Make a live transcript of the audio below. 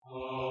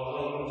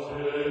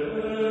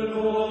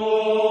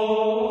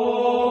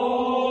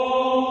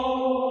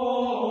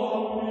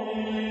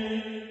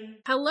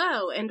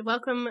Hello, and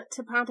welcome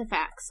to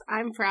Pontifex.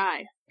 I'm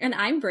Fry. And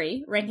I'm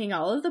Brie, ranking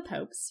all of the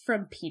popes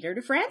from Peter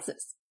to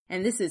Francis.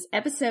 And this is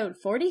episode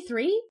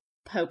 43,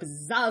 Pope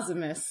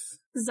Zosimus.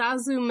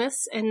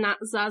 Zosumus and not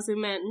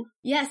Zosumen.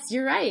 Yes,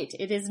 you're right.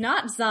 It is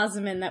not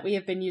Zosumen that we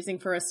have been using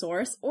for a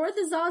source, or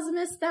the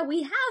Zosimus that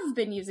we have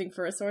been using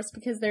for a source,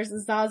 because there's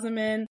a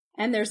Zosumen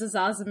and there's a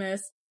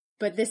Zosimus,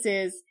 but this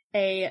is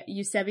a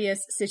Eusebius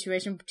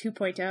situation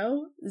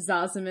 2.0,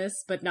 Zosimus,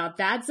 but not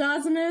that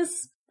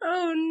Zosimus.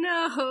 Oh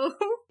no!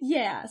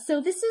 Yeah,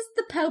 so this is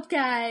the Pope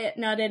guy,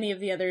 not any of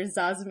the other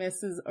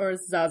Zosimuses or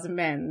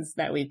Zosumens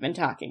that we've been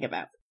talking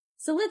about.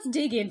 So let's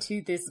dig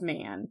into this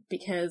man,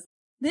 because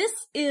this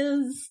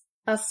is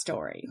a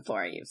story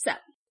for you. So,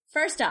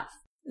 first off,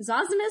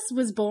 Zosimus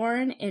was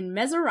born in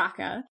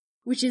Mesoraca,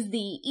 which is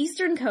the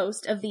eastern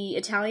coast of the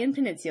Italian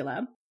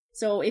peninsula.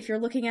 So if you're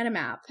looking at a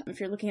map, if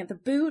you're looking at the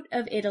boot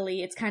of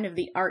Italy, it's kind of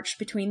the arch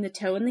between the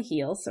toe and the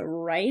heel, so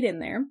right in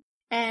there.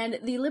 And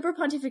the Liber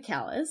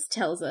Pontificalis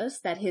tells us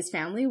that his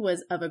family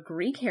was of a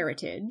Greek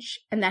heritage,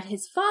 and that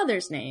his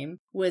father's name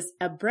was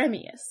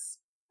Abremius.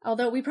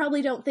 Although we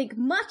probably don't think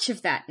much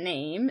of that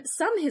name,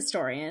 some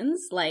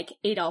historians, like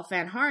Adolf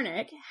van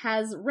Harnack,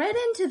 has read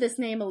into this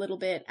name a little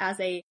bit as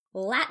a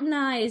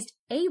Latinized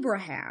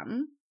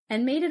Abraham,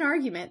 and made an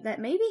argument that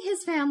maybe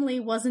his family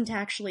wasn't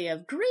actually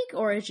of Greek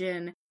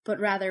origin, but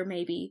rather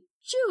maybe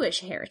Jewish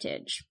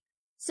heritage.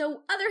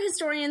 So other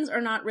historians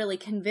are not really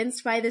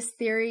convinced by this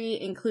theory,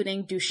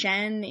 including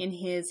Duchesne in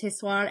his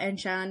Histoire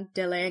ancienne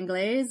de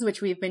l'Anglaise,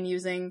 which we've been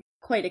using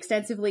quite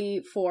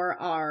extensively for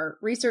our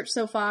research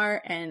so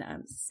far, and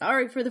I'm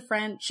sorry for the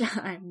French,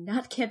 I'm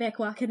not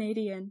Quebecois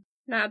Canadian.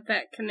 Not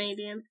that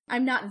Canadian.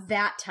 I'm not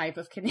that type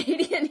of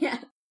Canadian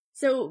yet.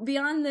 So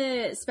beyond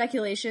the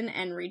speculation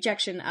and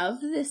rejection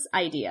of this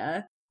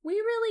idea, we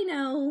really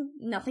know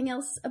nothing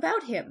else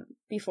about him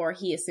before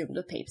he assumed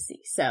the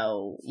papacy.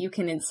 So you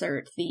can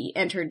insert the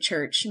entered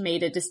church,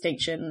 made a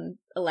distinction,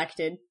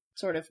 elected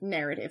sort of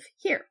narrative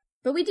here.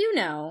 But we do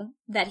know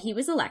that he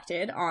was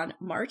elected on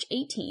March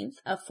 18th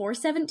of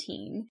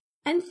 417,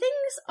 and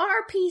things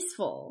are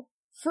peaceful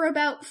for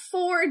about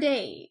 4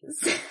 days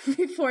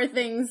before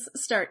things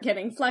start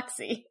getting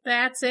flexy.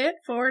 That's it?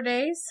 4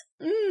 days?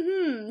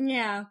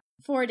 Yeah,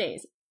 4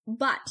 days.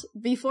 But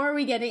before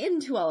we get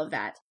into all of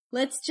that,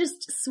 let's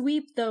just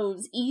sweep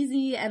those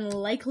easy and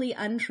likely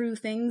untrue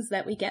things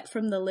that we get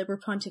from the Liber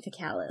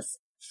Pontificalis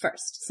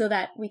first, so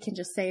that we can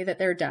just say that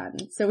they're done,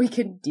 so we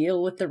can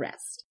deal with the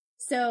rest.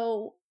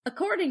 So,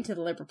 according to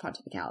the Liber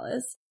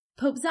Pontificalis,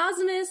 Pope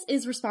Zosimus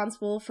is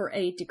responsible for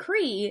a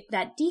decree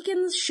that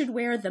deacons should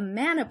wear the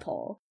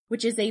maniple,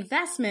 which is a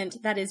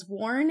vestment that is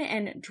worn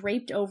and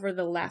draped over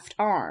the left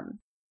arm.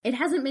 It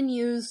hasn't been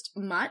used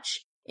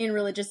much in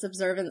religious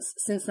observance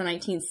since the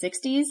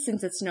 1960s,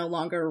 since it's no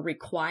longer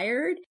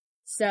required,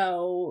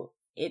 so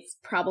it's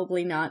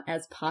probably not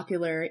as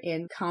popular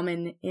in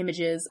common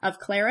images of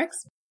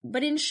clerics.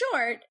 But in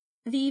short,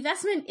 the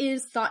vestment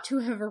is thought to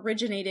have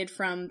originated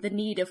from the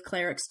need of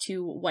clerics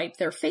to wipe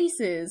their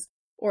faces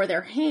or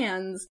their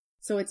hands,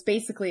 so it's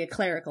basically a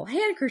clerical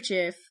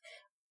handkerchief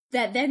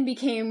that then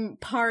became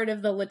part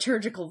of the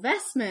liturgical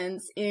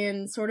vestments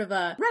in sort of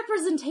a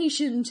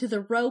representation to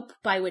the rope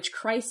by which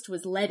Christ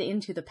was led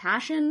into the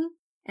Passion,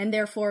 and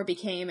therefore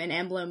became an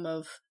emblem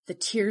of the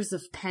tears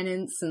of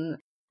penance and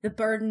the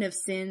burden of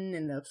sin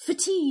and the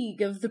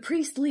fatigue of the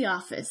priestly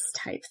office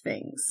type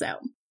thing. So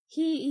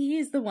he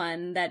is the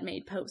one that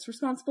made popes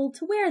responsible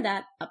to wear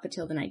that up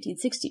until the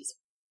 1960s.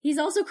 He's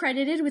also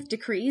credited with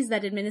decrees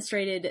that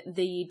administrated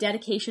the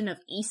dedication of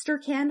Easter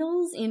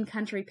candles in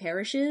country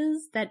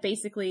parishes that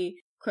basically,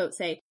 quote,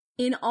 say,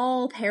 in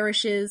all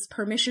parishes,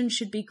 permission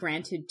should be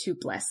granted to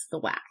bless the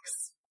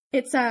wax.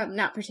 It's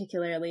not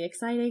particularly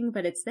exciting,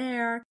 but it's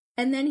there.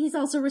 And then he's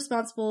also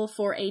responsible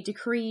for a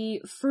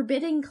decree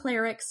forbidding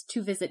clerics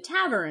to visit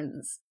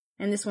taverns.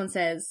 And this one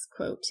says,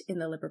 quote, in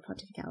the Liber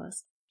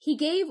Pontificalis, he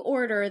gave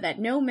order that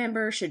no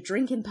member should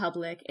drink in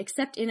public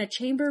except in a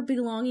chamber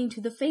belonging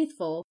to the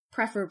faithful,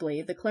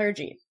 preferably the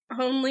clergy.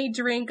 Only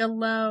drink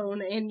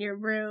alone in your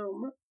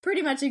room.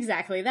 Pretty much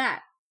exactly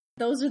that.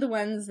 Those are the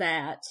ones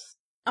that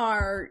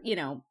are,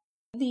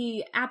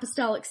 the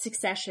apostolic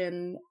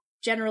succession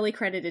generally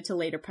credited to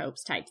later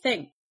popes type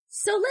thing.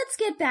 So let's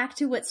get back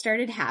to what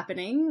started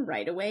happening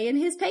right away in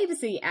his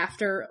papacy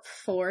after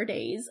 4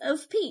 days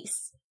of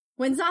peace.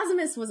 When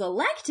Zosimus was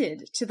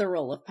elected to the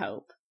role of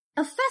pope,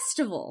 a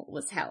festival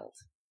was held.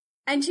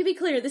 And to be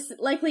clear, this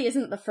likely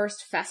isn't the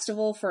first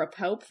festival for a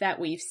pope that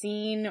we've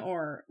seen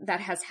or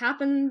that has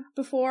happened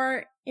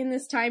before in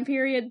this time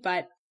period,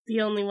 but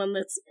the only one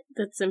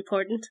that's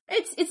important.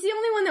 It's the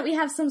only one that we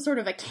have some sort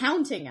of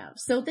accounting of.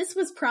 So this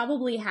was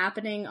probably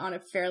happening on a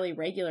fairly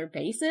regular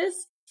basis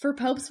for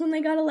popes when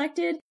they got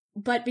elected,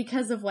 but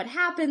because of what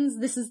happens,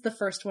 this is the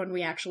first one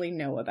we actually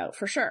know about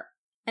for sure.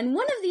 And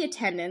one of the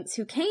attendants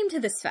who came to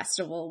this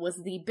festival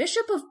was the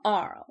Bishop of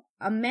Arles,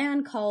 a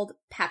man called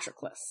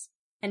Patroclus.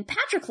 And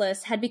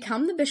Patroclus had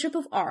become the bishop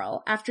of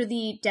Arles after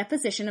the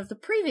deposition of the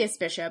previous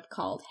bishop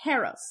called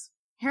Haros.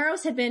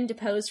 Haros had been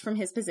deposed from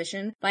his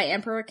position by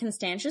Emperor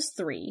Constantius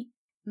III,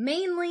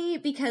 mainly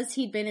because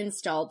he'd been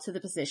installed to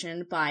the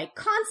position by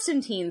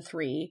Constantine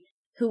III,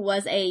 who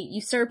was a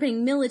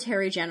usurping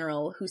military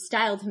general who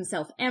styled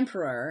himself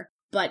emperor,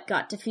 but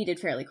got defeated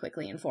fairly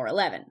quickly in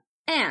 411.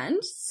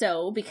 And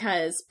so,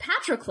 because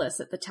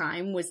Patroclus at the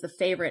time was the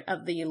favorite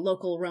of the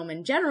local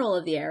Roman general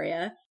of the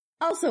area,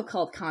 also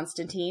called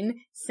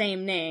Constantine,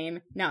 same name,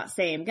 not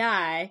same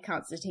guy,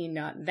 Constantine,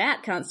 not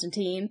that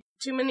Constantine.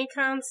 Too many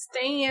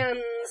Constans.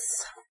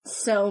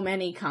 So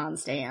many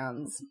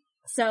Constans.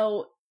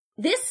 So,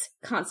 this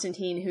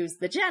Constantine, who's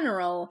the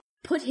general,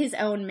 put his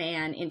own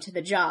man into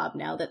the job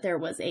now that there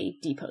was a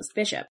deposed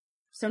bishop.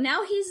 So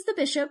now he's the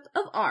bishop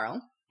of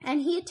Arles,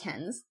 and he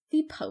attends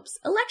the Pope's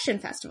election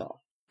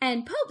festival.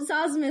 And Pope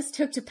Zosimus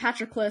took to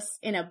Patroclus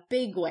in a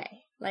big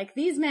way. Like,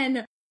 these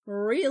men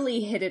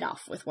really hit it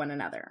off with one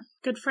another.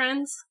 Good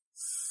friends?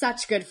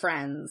 Such good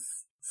friends.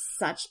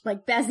 Such,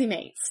 like, Bezzy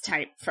mates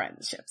type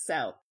friendship.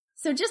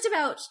 So just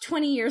about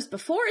 20 years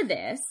before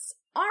this,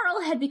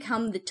 Arles had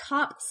become the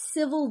top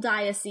civil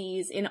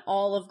diocese in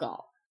all of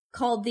Gaul,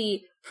 called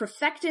the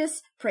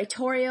Praefectus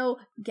Praetorio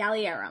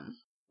Galliarum,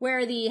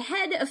 where the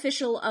head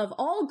official of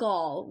all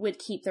Gaul would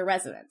keep the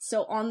residence.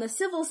 So on the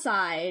civil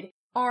side,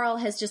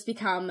 Arles has just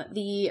become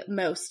the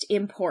most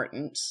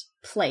important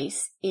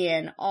place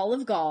in all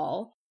of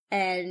Gaul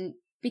and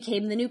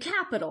became the new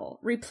capital,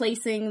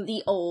 replacing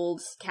the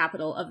old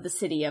capital of the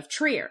city of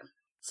Trier.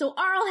 So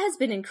Arles has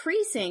been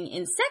increasing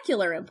in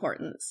secular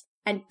importance,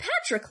 and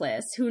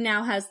Patroclus, who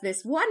now has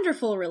this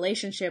wonderful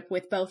relationship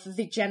with both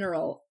the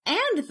general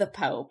and the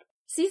Pope,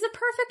 sees a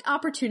perfect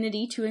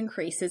opportunity to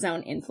increase his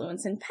own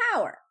influence and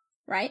power,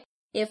 right?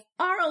 If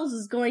Arles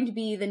is going to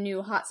be the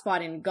new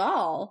hotspot in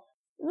Gaul,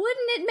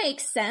 wouldn't it make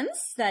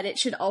sense that it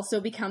should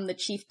also become the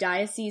chief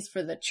diocese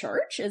for the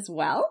church as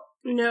well?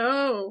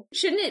 No.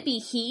 Shouldn't it be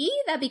he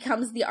that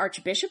becomes the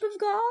Archbishop of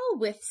Gaul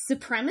with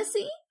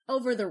supremacy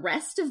over the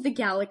rest of the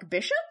Gallic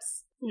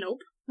bishops? Nope.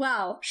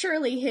 Well,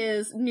 surely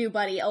his new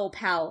buddy, old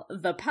pal,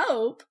 the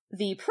Pope,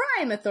 the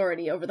prime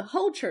authority over the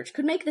whole church,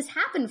 could make this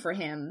happen for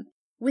him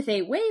with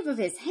a wave of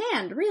his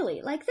hand,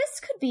 really. Like, this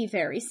could be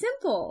very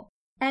simple.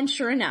 And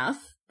sure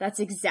enough, that's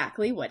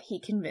exactly what he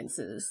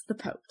convinces the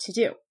Pope to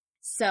do.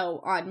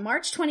 So, on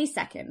March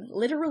 22nd,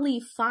 literally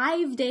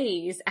 5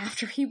 days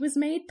after he was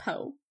made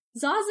Pope,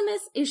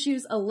 Zosimus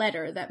issues a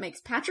letter that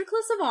makes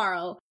Patroclus of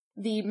Arles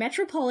the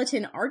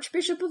Metropolitan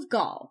Archbishop of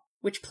Gaul,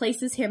 which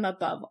places him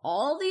above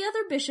all the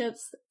other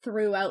bishops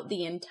throughout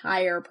the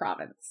entire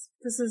province.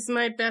 This is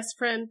my best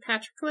friend,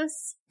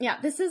 Patroclus? Yeah,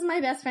 this is my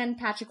best friend,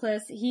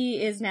 Patroclus.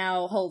 He is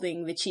now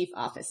holding the chief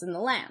office in the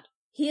land.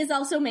 He has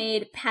also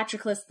made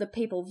Patroclus the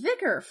papal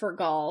vicar for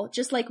Gaul,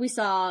 just like we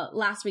saw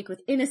last week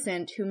with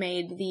Innocent, who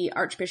made the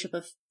Archbishop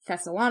of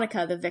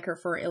Thessalonica the vicar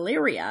for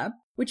Illyria,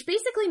 which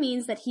basically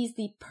means that he's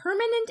the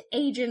permanent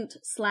agent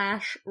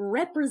 /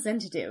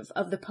 representative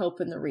of the Pope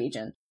in the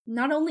region.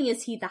 Not only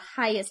is he the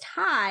highest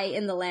high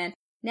in the land,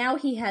 now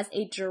he has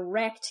a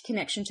direct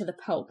connection to the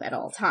Pope at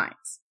all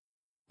times.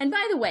 And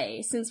by the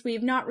way, since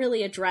we've not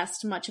really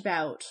addressed much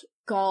about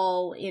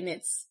Gaul in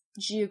its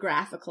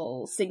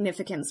geographical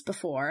significance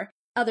before,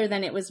 other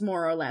than it was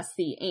more or less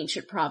the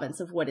ancient province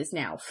of what is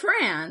now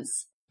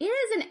France, it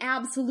is an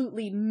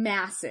absolutely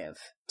massive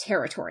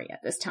territory at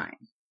this time.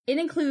 It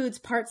includes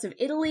parts of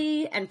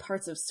Italy and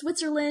parts of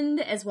Switzerland,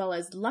 as well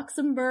as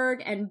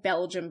Luxembourg and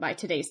Belgium by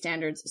today's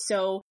standards.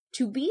 So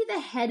to be the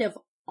head of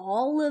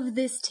all of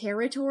this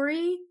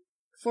territory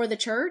for the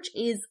church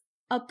is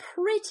a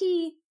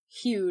pretty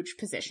huge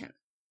position.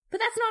 But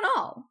that's not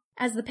all.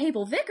 As the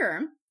papal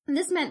vicar,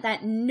 this meant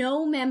that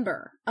no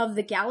member of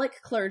the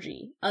Gallic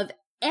clergy of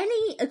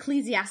any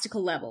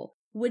ecclesiastical level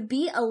would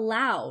be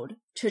allowed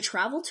to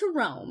travel to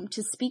Rome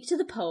to speak to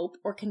the Pope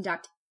or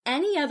conduct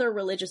any other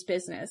religious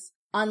business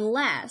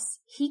unless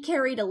he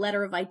carried a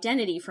letter of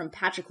identity from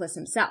Patroclus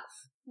himself.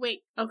 Wait,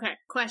 okay,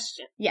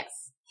 question.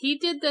 Yes. He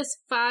did this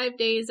 5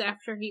 days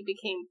after he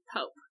became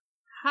Pope.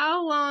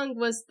 How long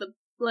was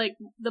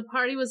the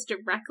party was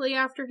directly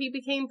after he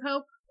became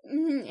Pope?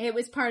 It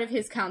was part of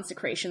his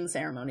consecration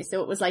ceremony,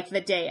 so it was like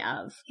the day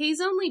of.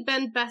 He's only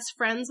been best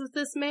friends with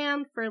this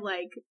man for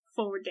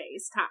 4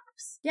 days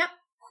tops. Yep.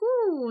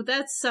 Whew,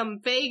 that's some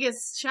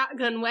Vegas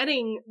shotgun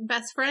wedding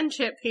best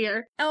friendship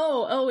here.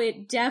 Oh,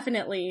 it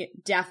definitely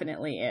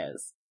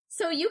is.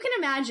 So you can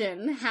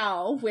imagine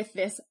how, with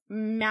this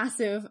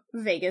massive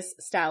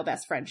Vegas-style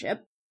best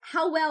friendship,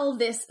 how well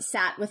this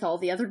sat with all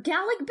the other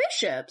Gallic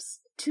bishops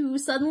to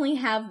suddenly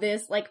have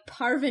this,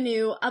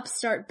 parvenu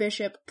upstart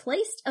bishop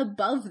placed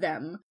above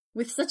them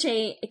with such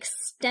a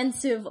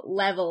extensive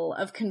level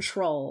of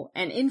control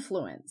and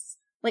influence.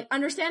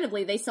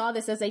 Understandably, they saw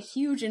this as a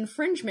huge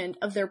infringement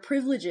of their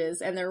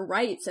privileges and their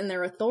rights and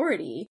their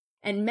authority,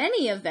 and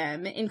many of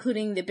them,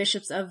 including the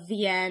bishops of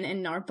Vienne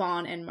and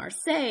Narbonne and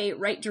Marseille,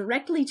 write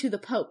directly to the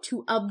Pope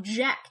to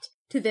object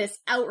to this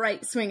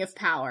outright swing of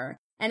power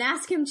and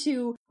ask him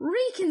to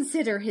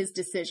reconsider his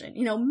decision.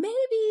 You know,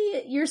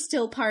 maybe you're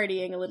still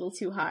partying a little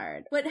too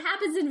hard. What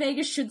happens in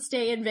Vegas should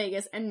stay in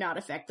Vegas and not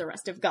affect the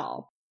rest of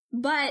Gaul.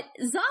 But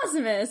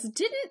Zosimus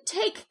didn't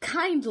take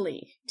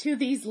kindly to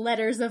these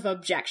letters of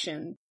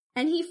objection,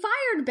 and he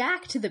fired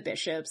back to the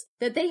bishops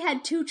that they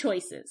had two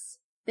choices.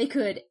 They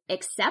could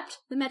accept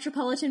the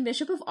Metropolitan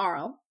Bishop of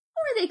Arles,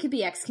 or they could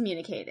be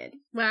excommunicated.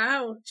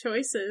 Wow,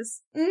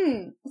 choices.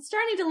 It's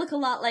starting to look a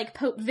lot like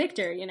Pope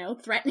Victor, you know,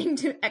 threatening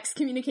to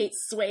excommunicate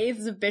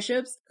swathes of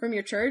bishops from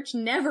your church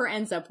never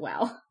ends up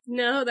well.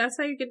 No, that's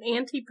how you get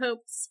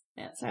anti-popes.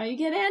 That's how you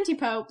get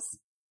anti-popes.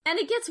 And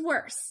it gets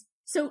worse.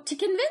 So to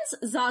convince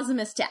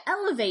Zosimus to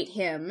elevate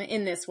him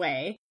in this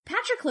way,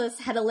 Patroclus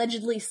had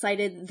allegedly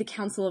cited the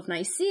Council of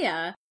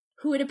Nicaea,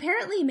 who had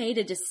apparently made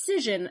a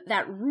decision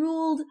that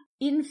ruled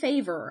in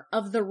favor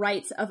of the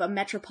rights of a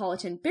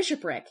metropolitan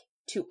bishopric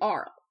to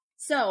Arles.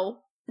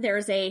 So,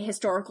 there's a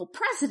historical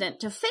precedent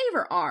to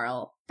favor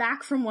Arles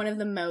back from one of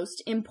the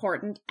most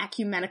important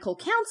ecumenical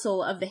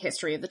council of the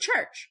history of the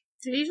church.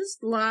 Did he just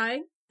lie?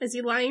 Is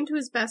he lying to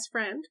his best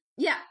friend?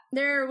 Yeah,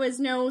 there was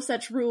no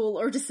such rule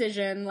or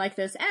decision like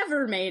this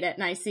ever made at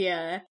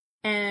Nicaea,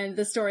 and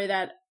the story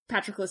that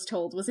Patroclus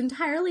told was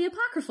entirely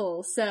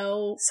apocryphal,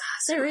 so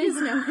there is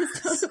no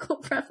historical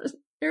precedent.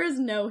 There is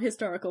no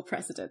historical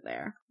precedent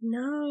there.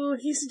 No,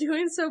 he's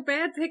doing so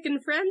bad picking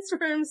friends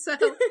for himself.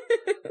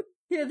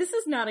 Yeah, this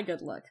is not a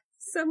good look.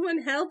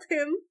 Someone help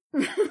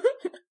him.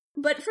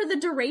 But for the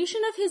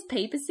duration of his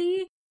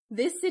papacy,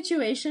 this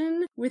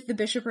situation with the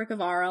bishopric of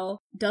Arles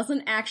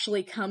doesn't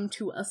actually come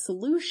to a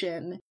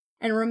solution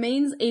and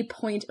remains a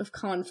point of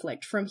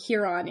conflict from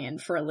here on in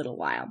for a little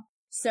while.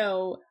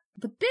 So,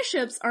 the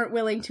bishops aren't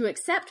willing to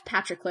accept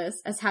Patroclus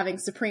as having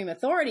supreme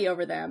authority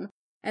over them,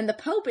 and the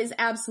Pope is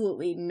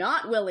absolutely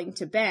not willing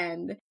to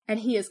bend, and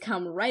he has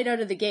come right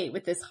out of the gate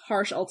with this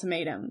harsh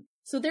ultimatum.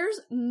 So there's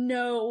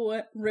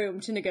no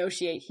room to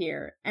negotiate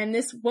here, and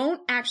this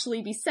won't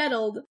actually be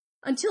settled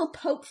until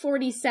Pope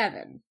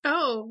 47.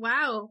 Oh,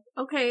 wow.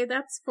 Okay,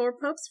 that's 4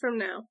 popes from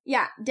now.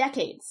 Yeah,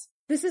 decades.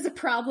 This is a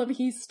problem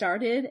he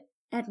started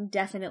and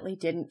definitely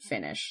didn't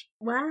finish.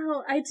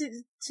 Wow,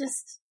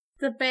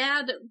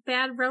 the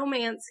bad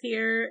romance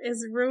here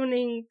is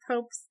ruining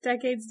popes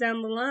decades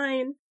down the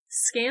line.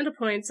 Scandal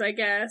points, I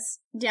guess.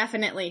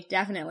 Definitely.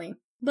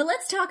 But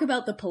let's talk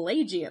about the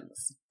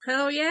Pelagians.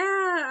 Oh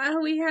yeah,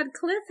 we had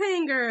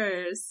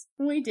cliffhangers.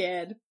 We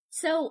did.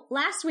 So,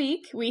 last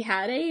week, we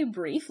had a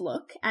brief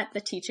look at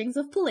the teachings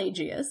of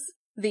Pelagius,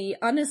 the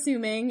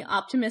unassuming,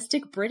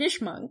 optimistic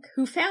British monk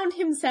who found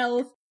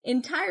himself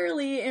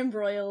entirely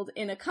embroiled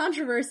in a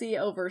controversy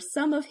over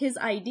some of his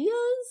ideas.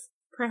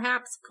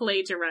 Perhaps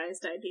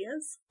plagiarized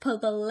ideas.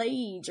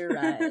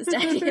 Plagiarized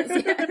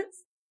ideas, yes.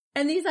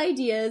 And these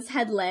ideas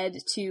had led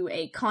to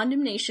a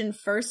condemnation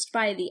first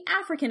by the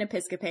African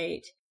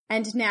episcopate,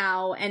 and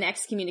now an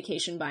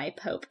excommunication by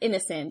Pope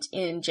Innocent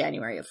in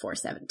January of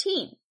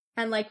 417.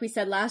 And like we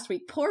said last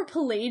week, poor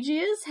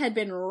Pelagius had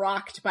been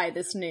rocked by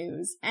this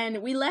news,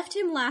 and we left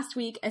him last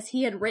week as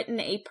he had written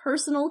a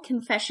personal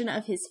confession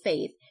of his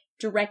faith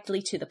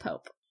directly to the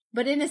Pope.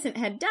 But Innocent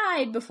had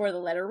died before the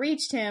letter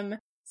reached him,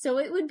 so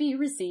it would be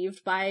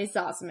received by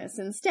Zosimus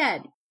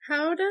instead.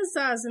 How does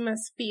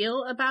Zosimus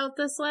feel about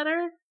this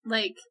letter?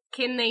 Like,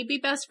 can they be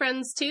best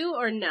friends too,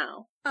 or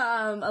no?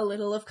 A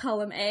little of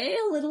column A,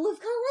 a little of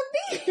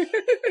column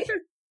B.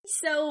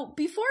 So,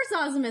 before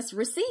Zosimus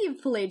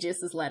received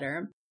Pelagius'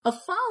 letter, a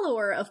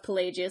follower of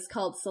Pelagius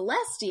called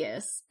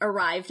Celestius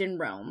arrived in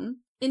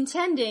Rome,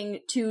 intending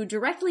to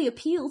directly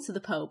appeal to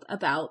the Pope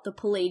about the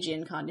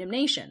Pelagian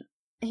condemnation.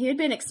 He had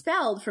been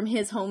expelled from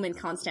his home in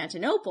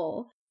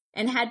Constantinople,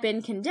 and had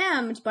been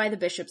condemned by the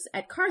bishops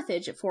at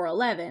Carthage at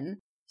 411,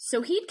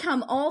 so he'd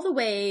come all the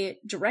way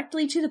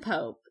directly to the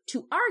Pope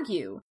to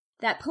argue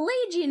that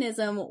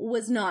Pelagianism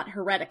was not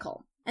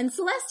heretical. And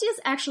Celestius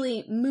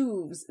actually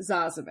moves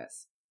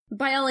Zosimus.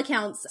 By all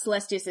accounts,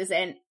 Celestius is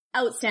an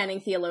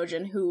outstanding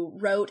theologian who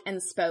wrote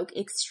and spoke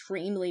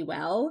extremely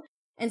well,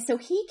 and so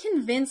he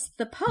convinced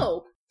the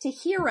Pope to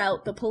hear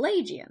out the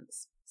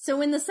Pelagians.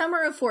 So in the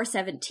summer of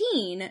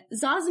 417,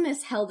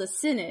 Zosimus held a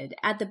synod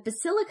at the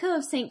Basilica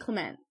of St.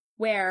 Clement,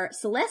 where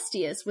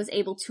Celestius was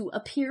able to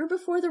appear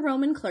before the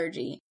Roman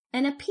clergy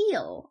and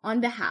appeal on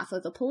behalf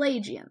of the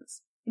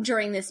Pelagians.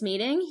 During this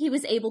meeting, he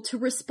was able to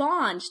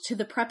respond to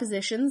the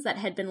prepositions that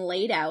had been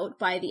laid out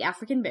by the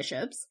African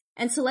bishops,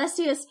 and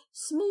Celestius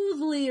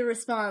smoothly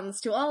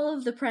responds to all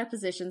of the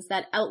prepositions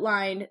that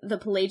outlined the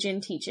Pelagian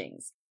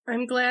teachings.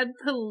 I'm glad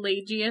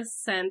Pelagius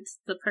sent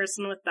the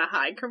person with the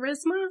high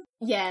charisma.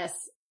 Yes.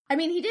 I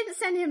mean, he didn't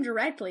send him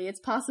directly. It's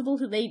possible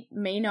that they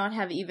may not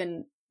have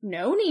even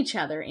known each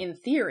other in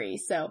theory,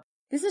 so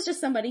this is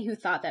just somebody who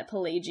thought that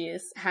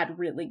Pelagius had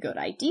really good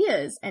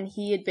ideas, and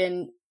he had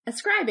been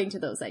ascribing to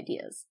those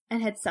ideas,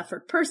 and had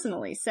suffered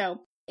personally,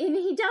 and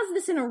he does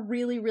this in a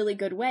really, really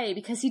good way,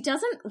 because he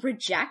doesn't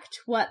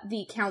reject what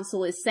the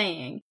council is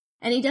saying,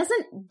 and he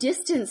doesn't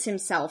distance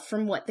himself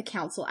from what the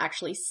council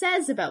actually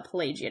says about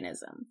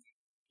Pelagianism.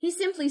 He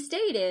simply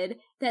stated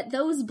that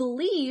those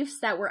beliefs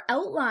that were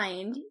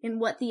outlined in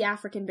what the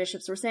African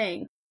bishops were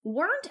saying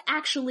weren't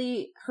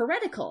actually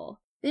heretical.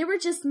 They were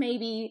just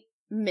maybe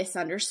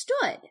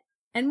misunderstood.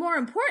 And more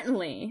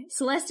importantly,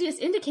 Celestius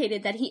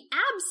indicated that he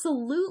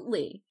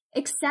absolutely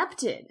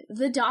accepted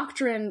the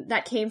doctrine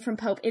that came from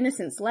Pope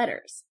Innocent's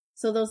letters.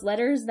 So those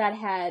letters that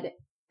had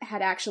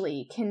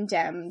actually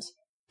condemned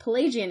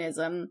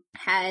Pelagianism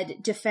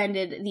had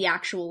defended the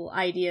actual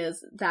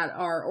ideas that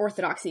are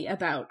orthodoxy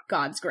about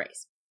God's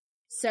grace.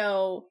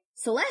 So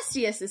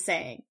Celestius is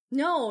saying,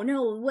 no,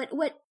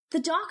 what the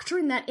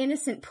doctrine that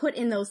Innocent put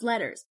in those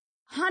letters,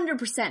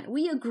 100%,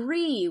 we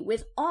agree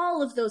with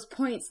all of those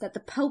points that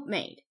the Pope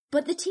made.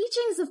 But the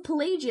teachings of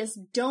Pelagius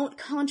don't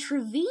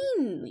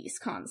contravene these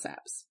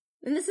concepts.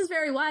 And this is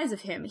very wise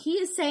of him. He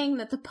is saying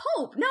that the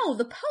Pope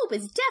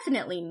is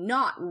definitely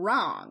not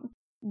wrong.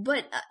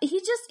 But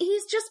he's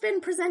just been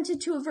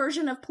presented to a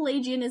version of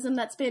Pelagianism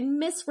that's been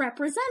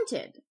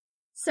misrepresented.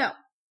 So,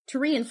 to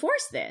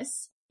reinforce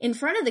this, in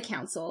front of the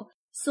council,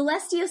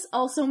 Celestius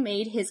also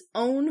made his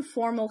own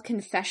formal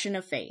confession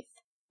of faith,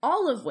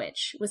 all of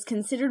which was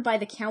considered by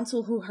the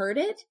council who heard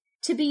it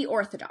to be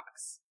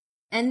orthodox.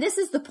 And this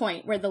is the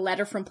point where the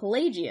letter from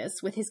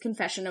Pelagius with his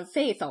confession of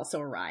faith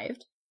also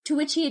arrived, to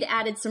which he had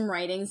added some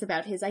writings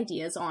about his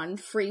ideas on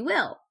free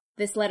will.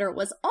 This letter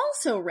was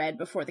also read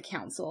before the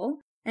council,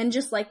 and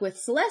just like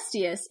with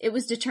Celestius, it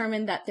was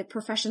determined that the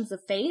professions of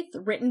faith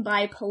written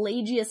by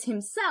Pelagius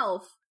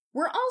himself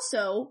were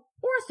also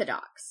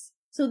orthodox.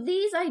 So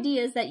these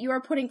ideas that you are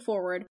putting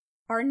forward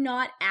are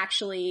not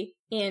actually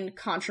in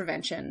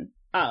contravention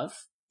of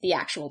the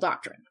actual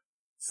doctrine.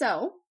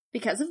 So,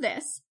 because of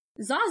this,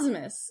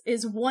 Zosimus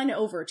is won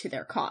over to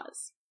their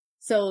cause.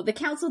 So the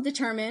council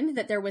determined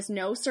that there was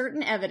no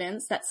certain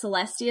evidence that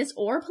Celestius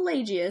or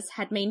Pelagius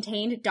had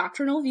maintained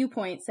doctrinal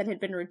viewpoints that had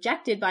been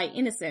rejected by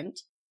Innocent,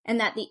 and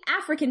that the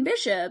African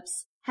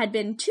bishops had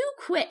been too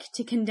quick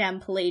to condemn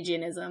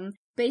Pelagianism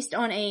based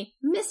on a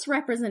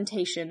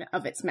misrepresentation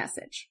of its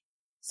message.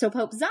 So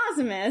Pope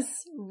Zosimus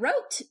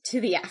wrote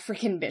to the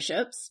African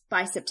bishops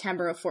by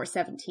September of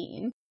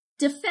 417,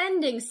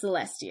 defending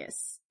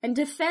Celestius and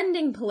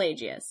defending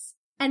Pelagius,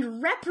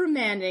 and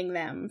reprimanding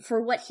them for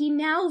what he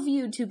now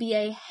viewed to be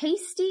a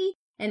hasty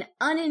and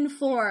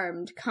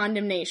uninformed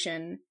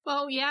condemnation.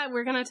 Oh yeah,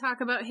 we're gonna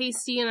talk about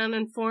hasty and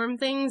uninformed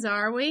things,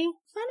 are we?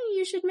 Funny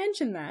you should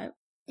mention that.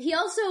 He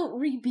also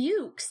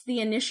rebukes the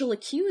initial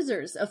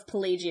accusers of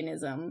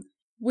Pelagianism,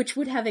 which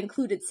would have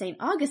included St.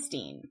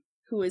 Augustine,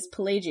 who is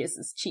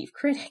Pelagius' chief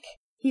critic.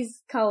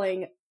 He's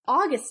calling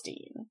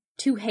Augustine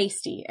too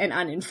hasty and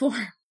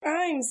uninformed.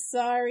 I'm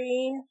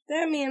sorry.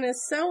 That man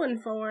is so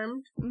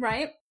informed.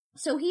 Right?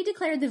 So he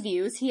declared the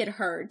views he had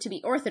heard to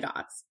be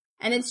orthodox,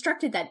 and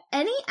instructed that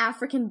any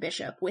African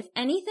bishop with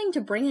anything to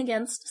bring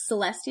against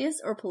Celestius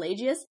or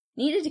Pelagius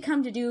needed to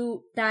come to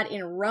do that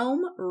in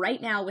Rome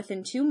right now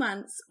within 2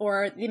 months,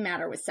 or the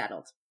matter was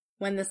settled.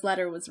 When this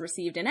letter was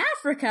received in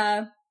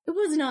Africa, it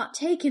was not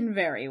taken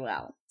very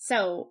well.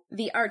 So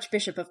the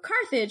Archbishop of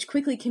Carthage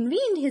quickly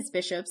convened his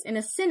bishops in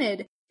a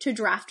synod to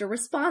draft a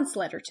response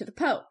letter to the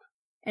Pope.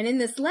 And in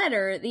this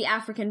letter, the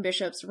African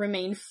bishops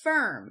remained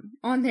firm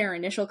on their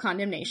initial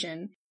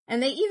condemnation,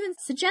 and they even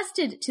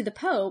suggested to the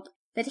Pope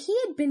that he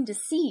had been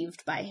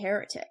deceived by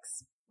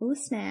heretics. Ooh,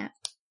 snap.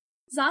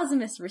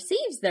 Zosimus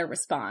receives their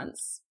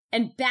response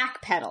and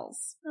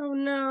backpedals. Oh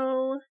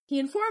no. He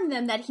informed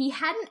them that he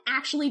hadn't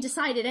actually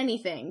decided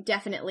anything,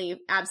 definitely,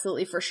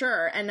 absolutely for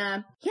sure,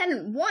 and he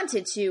hadn't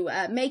wanted to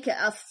make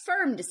a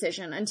firm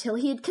decision until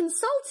he had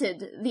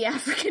consulted the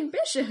African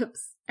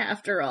bishops,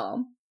 after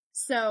all.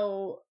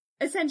 So,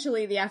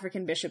 essentially, the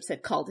African bishops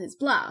had called his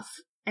bluff,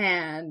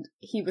 and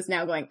he was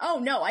now going, oh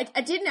no, I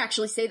didn't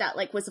actually say that,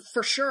 was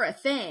for sure a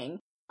thing.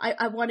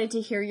 I wanted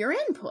to hear your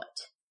input.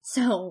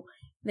 So,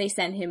 they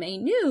sent him a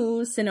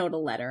new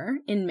synodal letter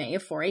in May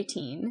of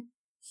 418,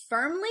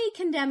 firmly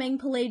condemning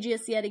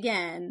Pelagius yet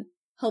again,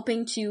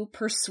 hoping to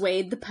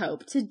persuade the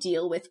Pope to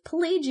deal with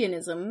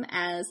Pelagianism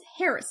as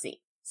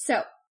heresy.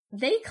 So,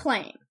 they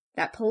claim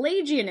that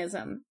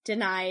Pelagianism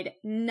denied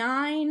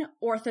 9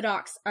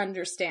 orthodox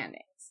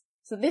understandings.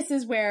 So this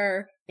is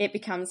where it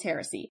becomes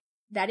heresy.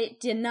 That it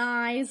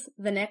denies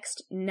the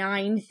next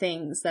 9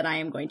 things that I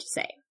am going to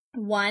say.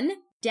 1,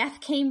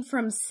 death came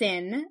from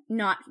sin,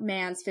 not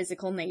man's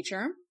physical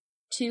nature.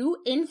 2,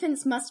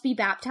 infants must be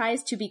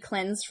baptized to be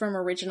cleansed from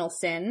original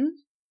sin.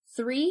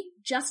 3,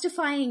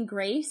 justifying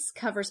grace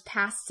covers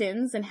past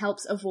sins and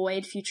helps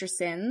avoid future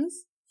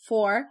sins.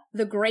 4,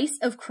 the grace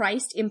of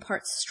Christ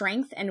imparts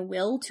strength and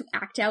will to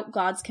act out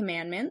God's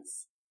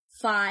commandments.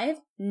 5,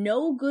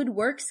 no good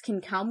works can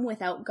come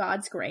without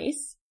God's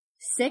grace.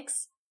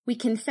 6, we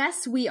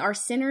confess we are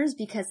sinners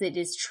because it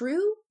is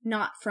true,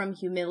 not from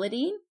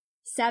humility.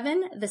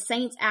 7, the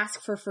saints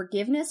ask for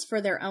forgiveness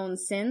for their own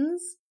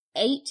sins.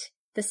 8,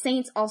 the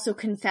saints also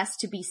confess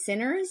to be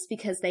sinners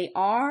because they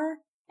are.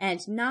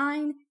 And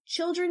 9,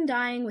 children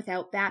dying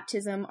without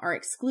baptism are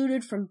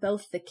excluded from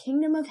both the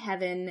kingdom of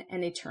heaven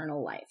and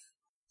eternal life.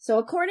 So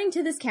according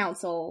to this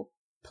council,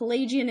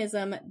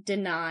 Pelagianism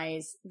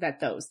denies that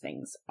those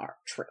things are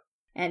true.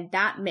 And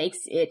that makes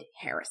it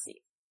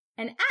heresy.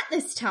 And at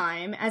this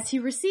time, as he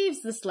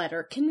receives this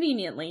letter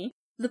conveniently,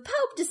 the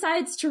Pope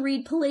decides to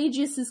read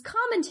Pelagius's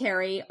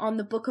commentary on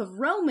the book of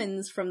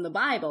Romans from the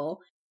Bible,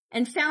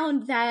 and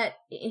found that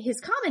his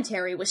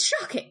commentary was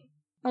shocking.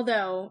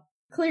 Although,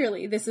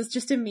 clearly, this is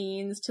just a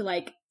means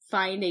to,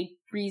 find a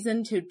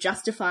reason to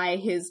justify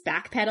his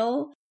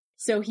backpedal.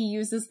 So he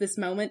uses this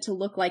moment to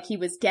look like he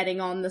was getting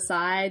on the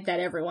side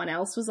that everyone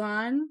else was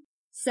on.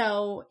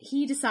 So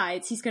he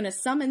decides he's going to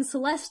summon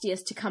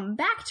Celestius to come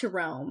back to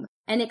Rome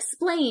and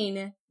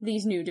explain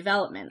these new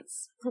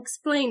developments.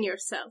 Explain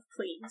yourself,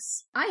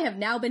 please. I have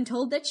now been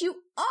told that you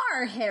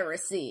are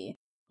heresy.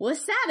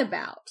 What's that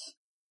about?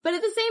 But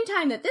at the same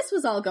time that this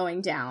was all going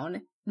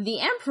down,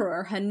 the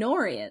Emperor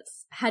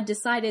Honorius had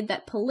decided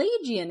that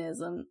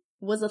Pelagianism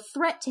was a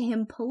threat to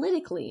him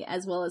politically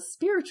as well as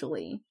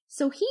spiritually,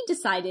 so he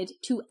decided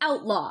to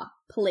outlaw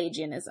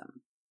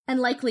Pelagianism. And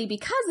likely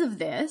because of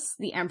this,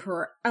 the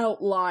Emperor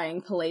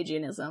outlawing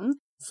Pelagianism,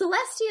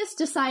 Celestius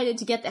decided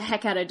to get the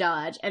heck out of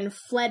Dodge and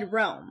fled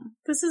Rome.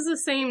 This is the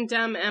same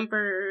dumb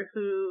emperor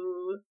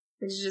who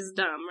is just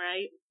dumb,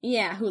 right?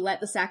 Yeah, who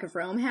let the sack of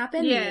Rome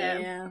happen?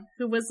 Yeah.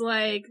 Who was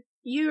like,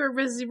 you are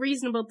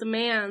reasonable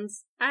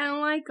demands. I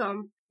don't like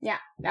them. Yeah,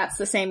 that's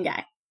the same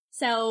guy.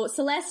 So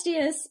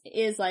Celestius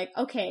is like,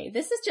 okay,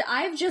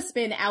 I've just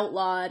been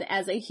outlawed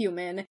as a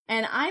human,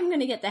 and I'm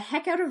gonna get the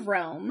heck out of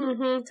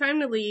Rome. Time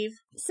to leave.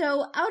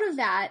 So out of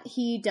that,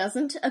 he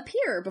doesn't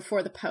appear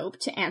before the Pope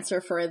to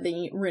answer for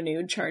the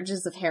renewed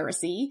charges of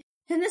heresy,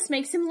 and this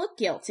makes him look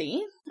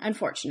guilty,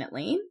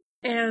 unfortunately.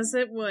 As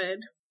it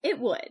would. It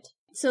would.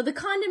 So the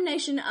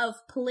condemnation of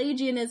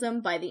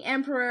Pelagianism by the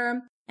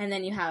Emperor, and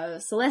then you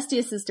have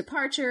Celestius's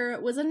departure,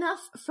 was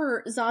enough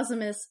for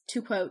Zosimus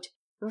to, quote,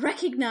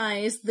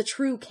 recognize the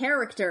true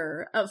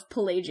character of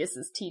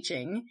Pelagius's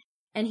teaching,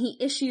 and he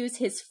issues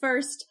his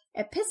first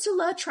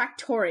Epistola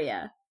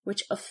Tractoria,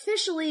 which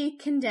officially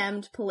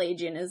condemned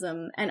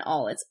Pelagianism and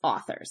all its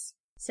authors.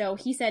 So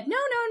he said, no,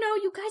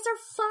 you guys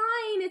are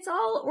fine, it's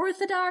all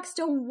orthodox,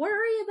 don't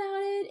worry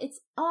about it, it's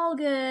all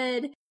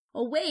good.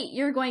 Oh wait,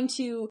 you're going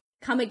to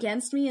come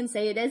against me and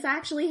say it is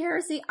actually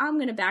heresy? I'm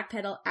gonna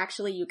backpedal.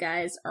 Actually, you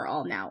guys are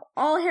all now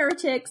all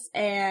heretics,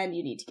 and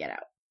you need to get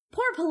out.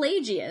 Poor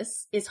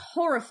Pelagius is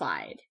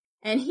horrified,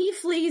 and he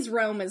flees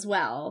Rome as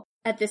well,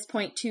 at this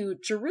point to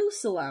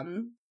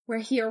Jerusalem, where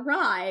he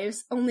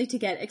arrives only to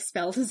get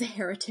expelled as a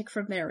heretic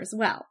from there as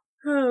well.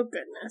 Oh,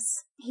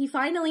 goodness. He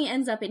finally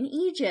ends up in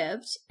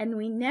Egypt, and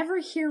we never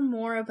hear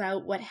more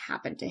about what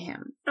happened to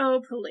him.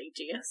 Oh,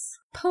 Pelagius.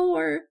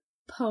 Poor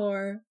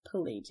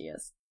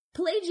Pelagius.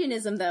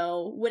 Pelagianism,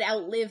 though, would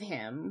outlive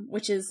him,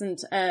 which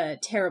isn't a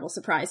terrible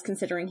surprise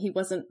considering he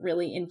wasn't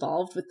really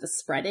involved with the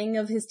spreading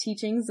of his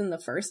teachings in the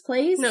first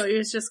place. No, he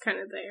was just kind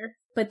of there.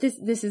 But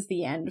this is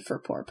the end for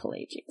poor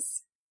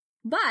Pelagius.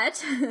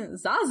 But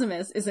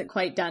Zosimus isn't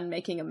quite done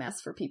making a mess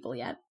for people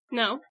yet.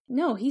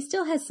 No, he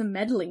still has some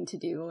meddling to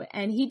do,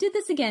 and he did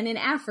this again in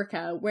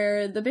Africa,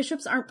 where the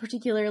bishops aren't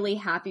particularly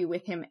happy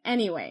with him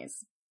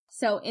anyways.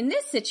 So in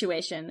this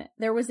situation,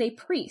 there was a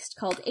priest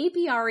called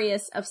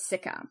Apiarius of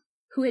Sicca,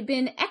 who had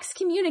been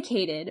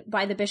excommunicated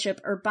by the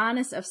bishop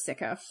Urbanus of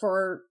Sicca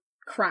for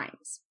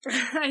crimes.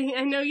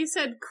 I know you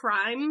said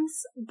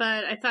crimes,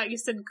 but I thought you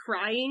said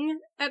crying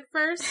at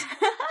first.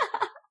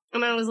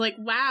 And I was like,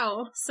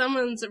 wow,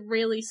 someone's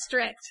really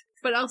strict.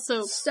 But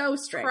also, so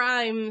strict.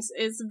 Crimes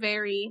is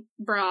very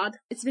broad.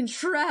 It's been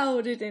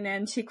shrouded in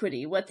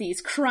antiquity what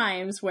these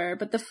crimes were,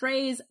 but the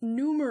phrase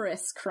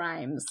numerous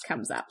crimes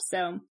comes up,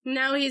 so.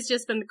 Now he's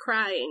just been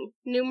crying.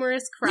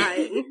 Numerous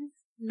crying.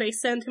 They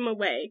sent him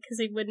away because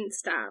he wouldn't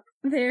stop.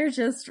 They're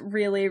just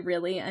really,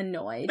 really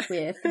annoyed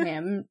with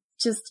him.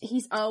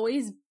 He's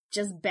always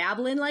just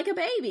babbling like a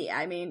baby.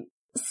 I mean,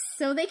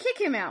 so they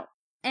kick him out.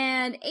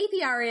 And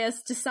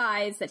Apiarius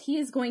decides that he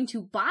is going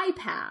to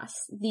bypass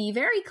the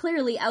very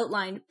clearly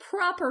outlined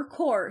proper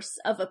course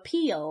of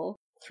appeal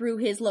through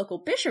his local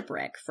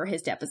bishopric for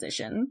his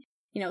deposition.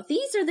 You know,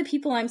 these are the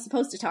people I'm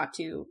supposed to talk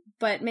to,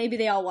 but maybe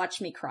they all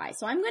watch me cry,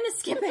 so I'm going to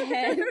skip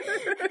ahead.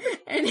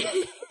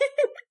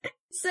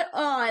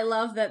 I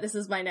love that this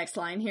is my next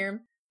line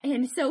here.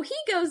 And so he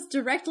goes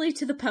directly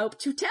to the Pope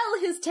to tell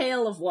his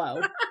tale of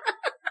woe.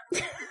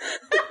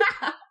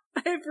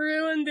 I've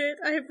ruined it.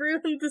 I've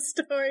ruined the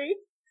story.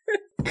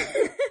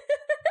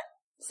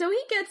 So he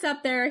gets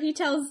up there, he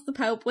tells the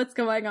Pope what's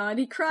going on,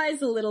 he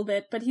cries a little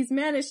bit, but he's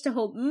managed to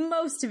hold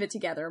most of it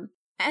together.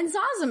 And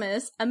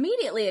Zosimus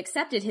immediately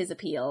accepted his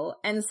appeal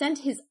and sent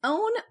his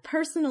own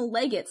personal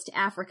legates to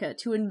Africa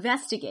to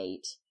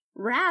investigate,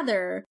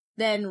 rather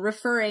than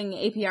referring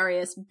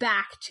Apiarius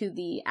back to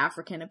the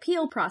African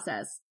appeal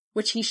process,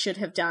 which he should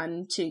have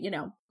done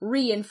to,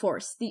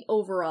 reinforce the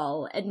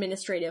overall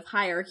administrative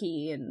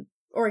hierarchy and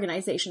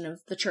organization of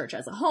the church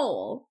as a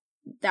whole.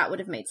 That would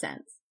have made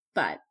sense.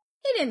 But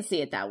he didn't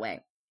see it that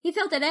way. He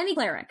felt that any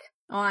cleric,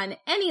 on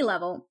any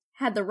level,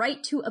 had the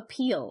right to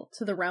appeal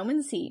to the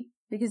Roman See,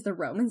 because the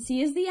Roman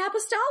See is the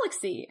apostolic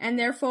see, and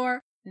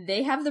therefore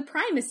they have the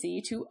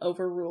primacy to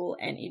overrule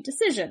any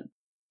decision.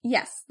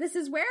 Yes, this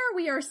is where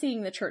we are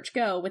seeing the church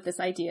go with this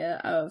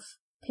idea of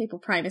papal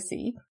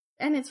primacy.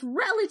 And it's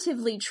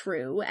relatively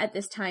true at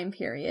this time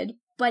period,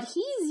 but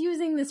he's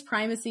using this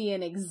primacy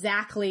in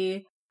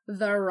exactly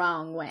the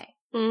wrong way.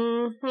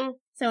 Mm-hmm.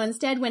 So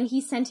instead, when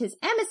he sent his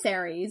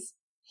emissaries,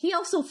 he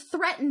also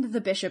threatened the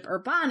Bishop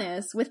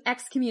Urbanus with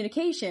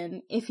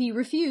excommunication if he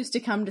refused to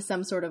come to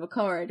some sort of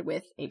accord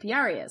with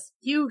Apiarius.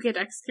 You get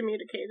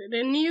excommunicated,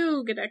 and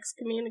you get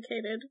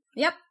excommunicated.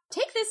 Yep.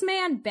 Take this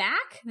man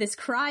back, this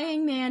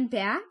crying man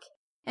back,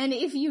 and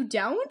if you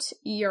don't,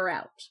 you're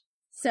out.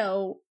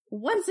 So,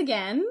 once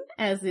again,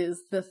 as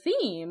is the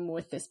theme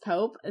with this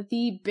pope,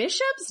 the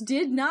bishops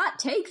did not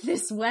take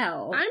this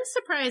well. I'm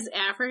surprised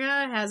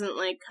Africa hasn't,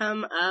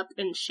 come up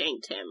and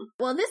shanked him.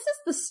 Well, this is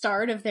the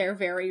start of their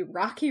very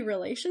rocky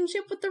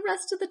relationship with the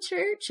rest of the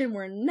church, and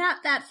we're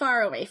not that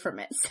far away from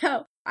it.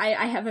 So,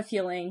 I have a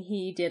feeling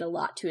he did a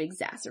lot to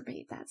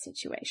exacerbate that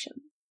situation.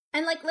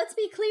 And let's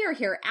be clear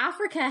here,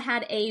 Africa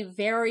had a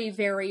very,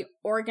 very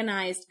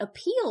organized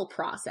appeal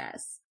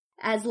process,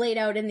 as laid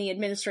out in the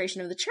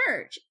administration of the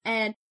church,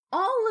 and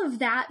all of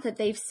that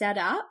they've set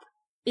up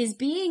is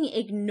being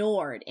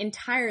ignored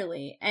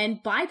entirely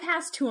and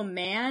bypassed to a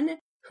man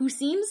who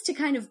seems to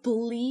kind of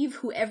believe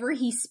whoever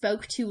he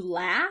spoke to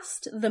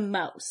last the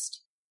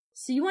most.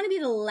 So you want to be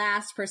the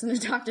last person to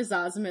talk to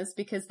Zosimus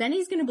because then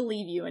he's going to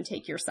believe you and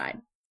take your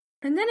side.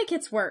 And then it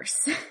gets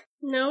worse.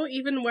 No,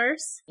 even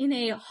worse. In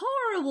a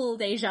horrible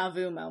deja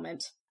vu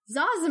moment,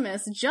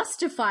 Zosimus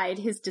justified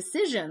his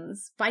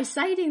decisions by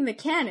citing the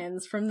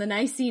canons from the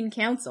Nicene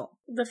Council.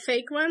 The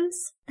fake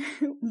ones?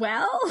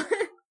 Well,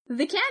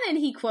 the canon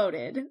he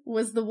quoted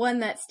was the one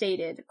that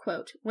stated,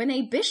 quote, "When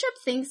a bishop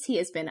thinks he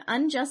has been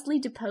unjustly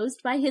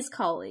deposed by his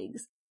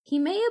colleagues, he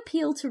may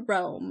appeal to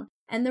Rome,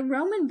 and the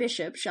Roman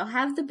bishop shall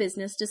have the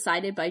business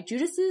decided by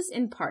judices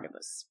in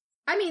partibus."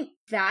 I mean,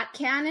 that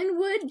canon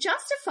would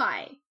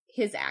justify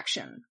his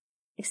action.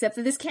 Except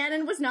that this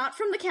canon was not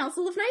from the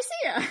Council of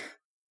Nicaea.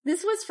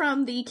 This was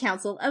from the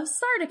Council of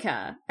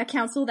Sardica, a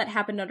council that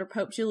happened under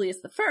Pope Julius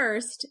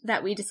I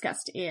that we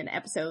discussed in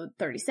episode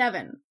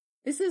 37.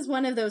 This is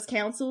one of those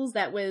councils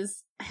that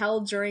was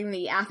held during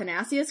the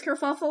Athanasius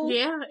kerfuffle.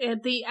 Yeah,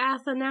 at the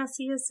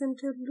Athanasius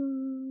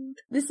interlude.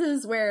 This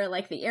is where,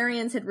 the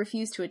Arians had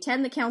refused to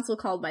attend the council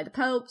called by the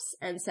popes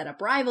and set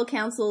up rival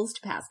councils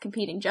to pass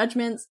competing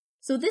judgments.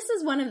 So this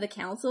is one of the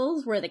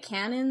councils where the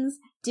canons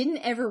didn't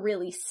ever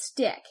really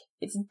stick.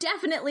 It's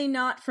definitely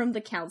not from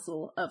the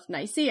Council of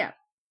Nicaea.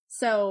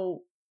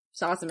 So,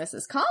 Zosimus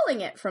is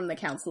calling it from the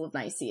Council of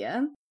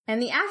Nicaea,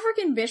 and the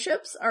African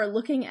bishops are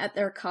looking at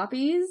their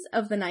copies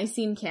of the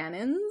Nicene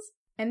canons,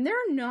 and they're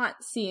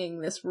not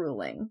seeing this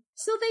ruling.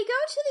 So they go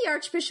to the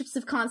archbishops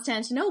of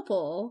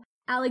Constantinople,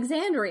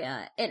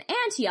 Alexandria, and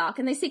Antioch,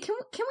 and they say, can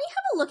we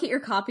have a look at your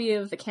copy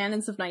of the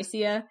canons of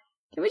Nicaea?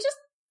 Can we just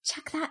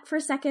check that for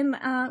a second?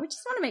 We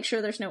just want to make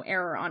sure there's no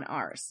error on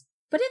ours.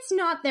 But it's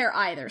not there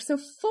either. So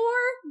 4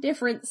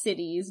 different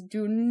cities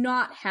do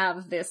not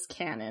have this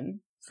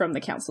canon from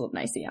the Council of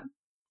Nicaea.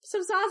 So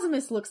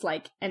Zosimus looks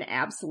like an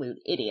absolute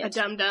idiot. A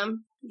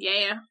dum-dum.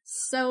 Yeah.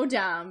 So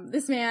dumb.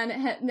 This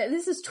man,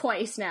 this is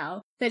twice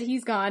now that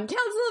he's gone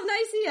Council of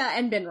Nicaea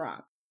and been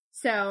wrong.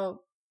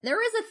 So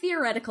there is a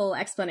theoretical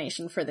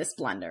explanation for this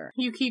blunder.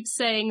 You keep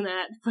saying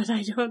that, but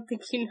I don't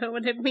think you know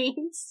what it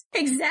means.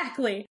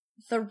 Exactly.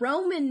 The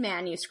Roman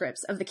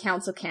manuscripts of the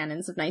Council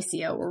Canons of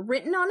Nicaea were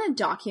written on a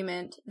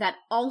document that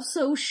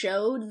also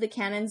showed the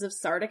Canons of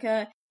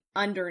Sardica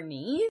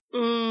underneath.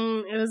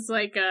 It was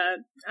like a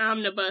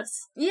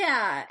omnibus.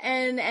 Yeah,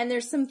 and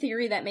there's some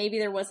theory that maybe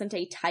there wasn't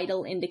a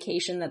title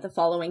indication that the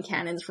following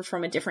canons were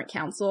from a different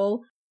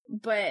council.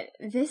 But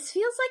this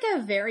feels like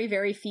a very,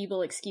 very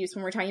feeble excuse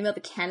when we're talking about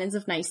the Canons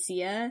of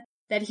Nicaea,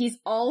 that he's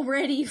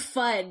already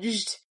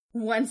fudged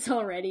once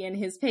already in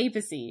his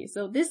papacy.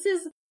 So this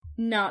is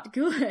not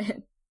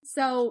good.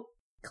 So,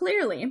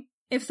 clearly,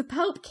 if the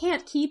Pope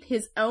can't keep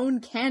his own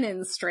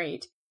canons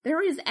straight,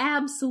 there is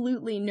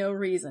absolutely no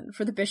reason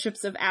for the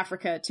bishops of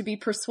Africa to be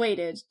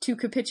persuaded to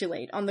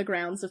capitulate on the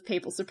grounds of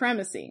papal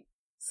supremacy.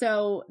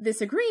 So, this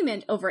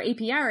agreement over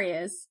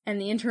Apiarius and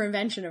the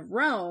intervention of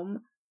Rome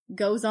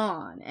goes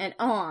on.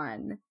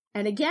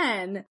 And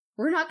again,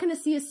 we're not going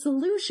to see a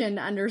solution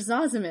under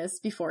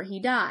Zosimus before he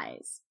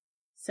dies.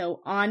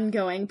 So,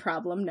 ongoing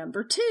problem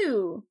number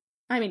 2.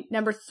 I mean,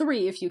 number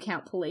 3 if you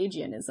count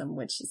Pelagianism,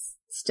 which is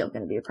still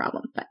going to be a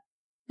problem. But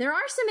there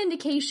are some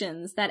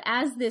indications that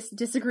as this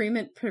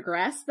disagreement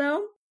progressed,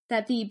 though,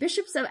 that the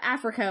bishops of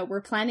Africa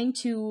were planning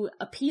to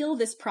appeal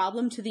this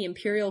problem to the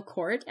imperial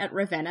court at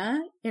Ravenna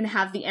and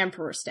have the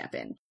emperor step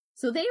in.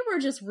 So they were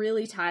just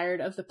really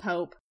tired of the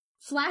Pope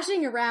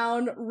flashing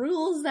around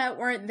rules that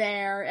weren't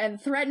there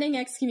and threatening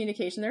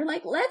excommunication. They're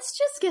like, let's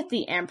just get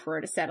the emperor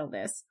to settle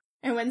this.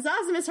 And when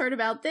Zosimus heard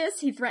about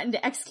this, he threatened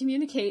to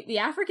excommunicate the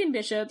African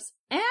bishops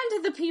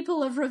and the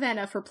people of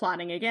Ravenna for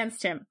plotting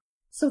against him.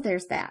 So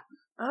there's that.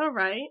 All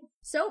right.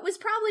 So it was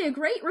probably a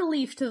great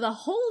relief to the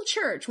whole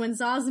church when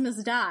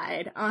Zosimus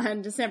died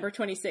on December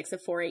 26th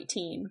of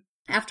 418.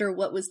 after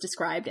what was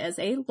described as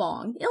a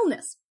long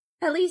illness.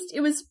 At least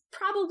it was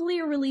probably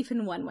a relief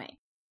in one way.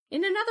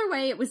 In another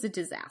way, it was a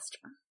disaster.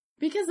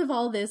 Because of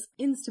all this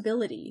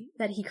instability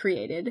that he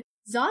created,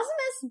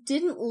 Zosimus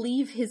didn't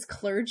leave his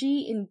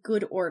clergy in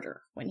good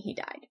order when he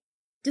died.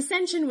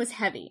 Dissension was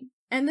heavy,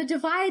 and the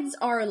divides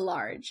are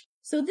large,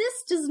 so this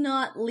does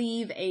not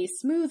leave a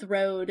smooth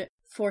road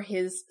for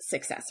his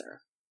successor,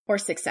 or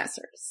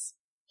successors.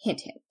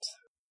 Hint, hint.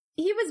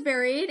 He was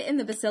buried in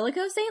the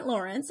Basilica of St.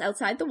 Lawrence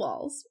outside the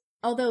walls,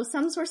 although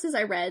some sources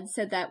I read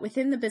said that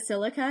within the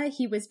basilica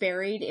he was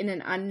buried in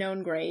an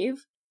unknown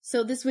grave.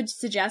 So this would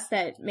suggest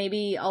that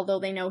maybe, although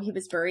they know he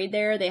was buried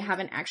there, they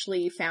haven't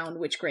actually found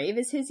which grave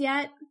is his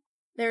yet.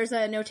 There's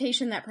a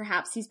notation that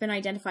perhaps he's been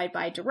identified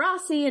by de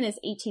Rossi in his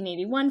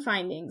 1881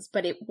 findings,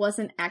 but it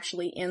wasn't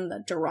actually in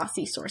the de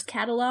Rossi source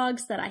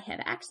catalogs that I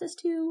had access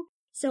to.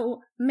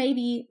 So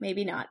maybe,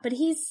 maybe not, but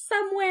he's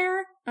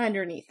somewhere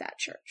underneath that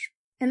church.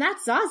 And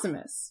that's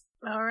Zosimus.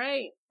 All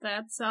right,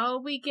 that's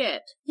all we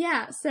get.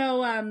 Yeah,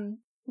 so,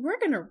 we're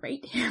gonna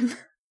rate him.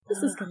 This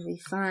is gonna be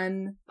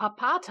fun.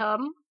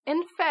 Papatum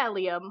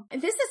Infallium.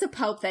 This is a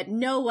pope that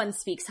no one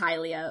speaks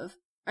highly of,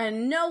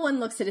 and no one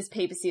looks at his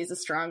papacy as a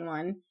strong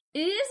one. It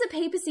is a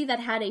papacy that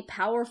had a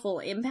powerful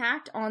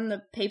impact on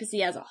the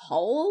papacy as a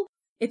whole.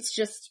 It's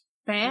just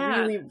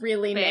really,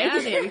 really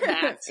bad negative.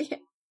 impact.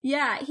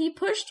 Yeah, he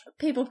pushed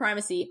papal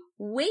primacy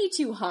way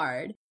too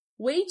hard,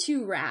 way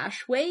too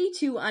rash, way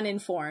too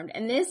uninformed,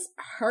 and this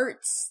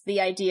hurts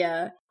the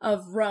idea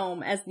of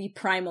Rome as the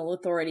primal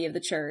authority of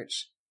the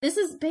church.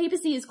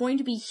 Papacy is going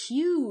to be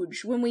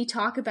huge when we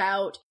talk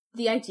about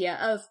the idea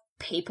of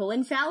papal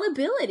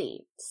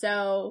infallibility.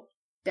 So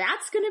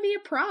that's going to be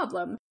a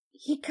problem.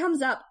 He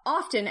comes up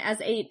often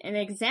as an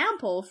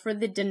example for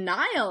the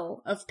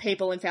denial of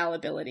papal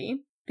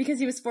infallibility because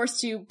he was forced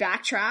to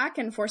backtrack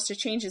and forced to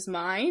change his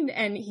mind,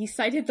 and he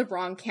cited the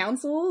wrong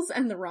councils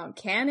and the wrong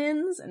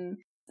canons, and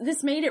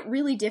this made it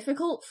really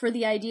difficult for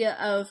the idea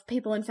of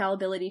papal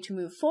infallibility to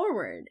move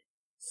forward.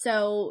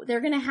 So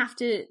they're going to have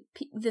to,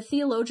 the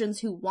theologians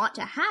who want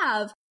to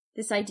have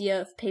this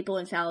idea of papal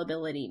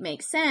infallibility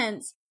make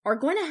sense are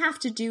going to have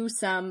to do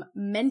some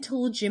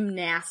mental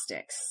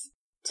gymnastics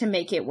to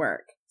make it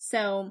work.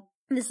 So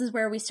this is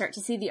where we start to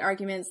see the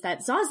arguments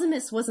that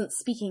Zosimus wasn't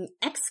speaking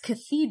ex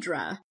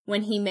cathedra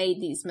when he made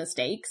these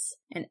mistakes.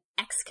 And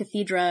ex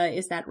cathedra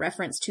is that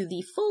reference to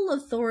the full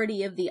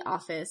authority of the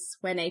office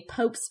when a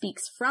pope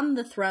speaks from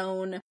the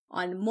throne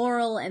on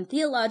moral and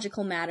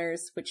theological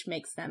matters, which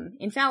makes them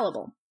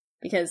infallible.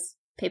 Because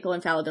papal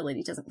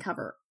infallibility doesn't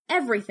cover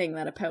everything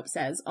that a pope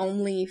says,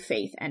 only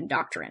faith and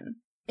doctrine.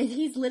 And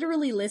he's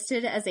literally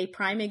listed as a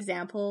prime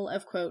example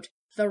of, quote,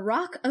 the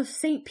rock of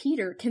St.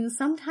 Peter can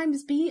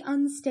sometimes be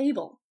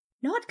unstable.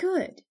 Not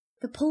good.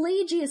 The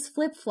Pelagius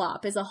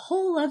flip-flop is a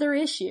whole other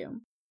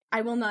issue.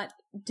 I will not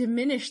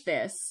diminish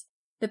this.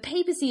 The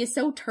papacy is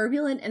so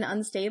turbulent and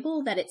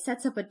unstable that it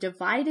sets up a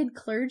divided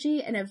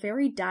clergy in a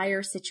very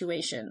dire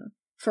situation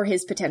for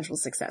his potential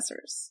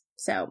successors.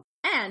 So,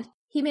 and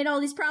he made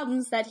all these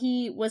problems that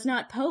he was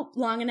not pope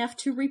long enough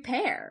to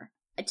repair.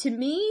 To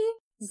me,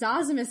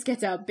 Zosimus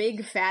gets a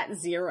big fat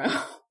 0.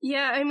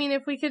 Yeah, I mean,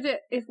 if we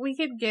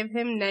could give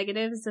him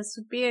negatives, this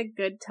would be a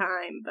good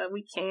time, but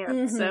we can't.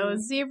 Mm-hmm. So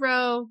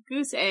 0,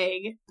 goose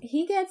egg.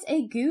 He gets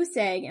a goose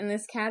egg in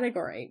this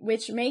category,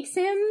 which makes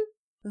him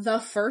the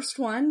first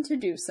one to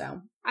do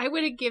so. I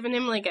would have given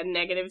him like a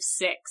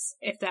 -6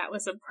 if that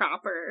was a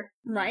proper.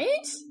 Right?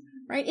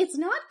 Right? It's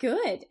not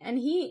good. And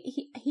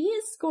he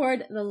has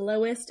scored the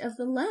lowest of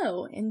the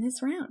low in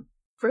this round.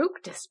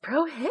 Fructus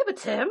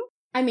prohibitum.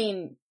 I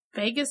mean,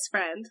 Vegas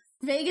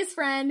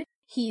friend.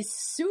 He's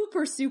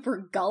super,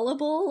 super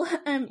gullible.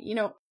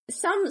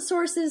 Some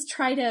sources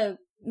try to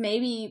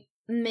maybe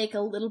make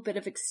a little bit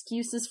of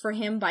excuses for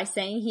him by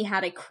saying he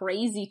had a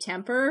crazy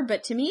temper,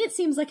 but to me it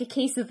seems like a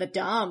case of the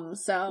dumb,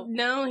 so.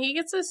 No, he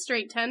gets a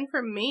straight 10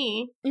 from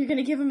me. You're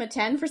gonna give him a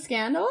 10 for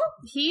scandal?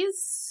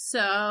 He's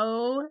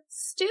so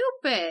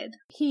stupid.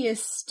 He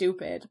is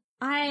stupid.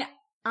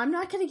 I'm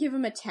not gonna give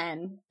him a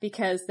 10,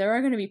 because there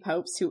are gonna be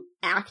popes who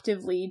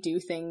actively do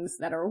things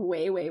that are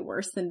way, way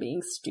worse than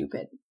being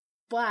stupid.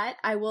 But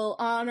I will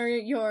honor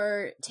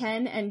your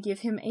 10 and give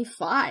him a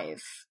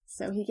 5.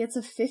 So he gets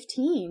a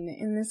 15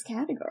 in this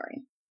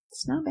category.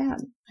 It's not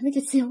bad. I think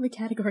it's the only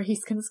category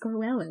he's gonna score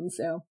well in,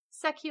 so.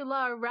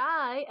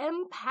 Seculari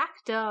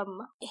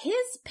impactum.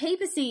 His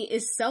papacy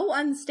is so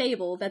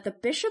unstable that the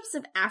bishops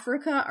of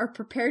Africa are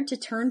prepared to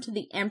turn to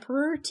the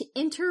emperor to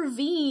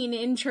intervene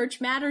in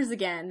church matters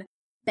again.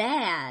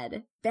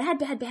 Bad. Bad,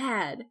 bad,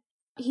 bad.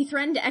 He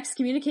threatened to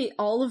excommunicate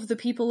all of the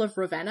people of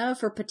Ravenna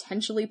for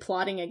potentially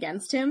plotting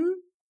against him.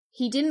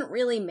 He didn't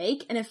really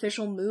make an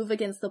official move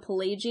against the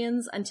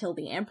Pelagians until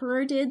the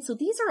emperor did, so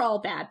these are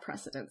all bad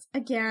precedents.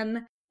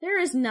 Again, there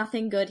is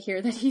nothing good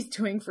here that he's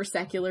doing for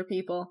secular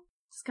people.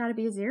 It's gotta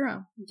be a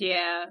 0.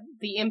 Yeah,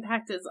 the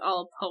impact is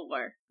all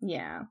polar.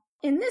 Yeah.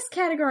 In this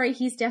category,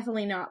 he's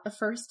definitely not the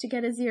first to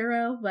get a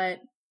 0, but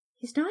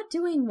he's not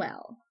doing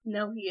well.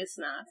 No, he is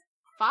not.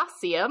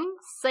 Facium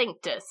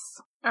Sanctus.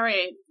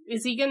 Alright,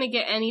 is he gonna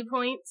get any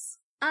points?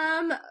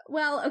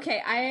 Well,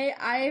 okay,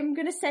 I'm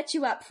gonna set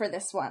you up for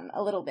this one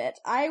a little bit.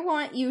 I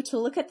want you to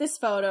look at this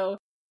photo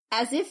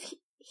as if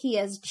he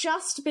has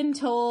just been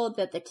told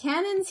that the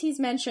canons he's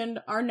mentioned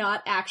are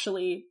not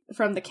actually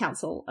from the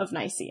Council of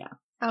Nicaea.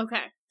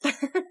 Okay.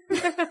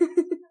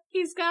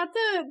 He's got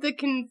the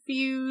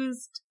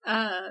confused,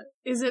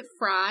 is it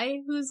Fry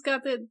who's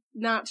got the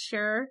not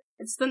sure?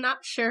 It's the not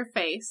sure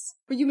face.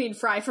 You mean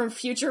Fry from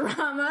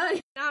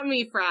Futurama? Not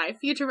me, Fry.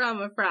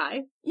 Futurama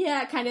Fry.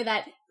 Yeah, kind of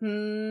that,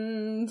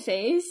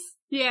 face.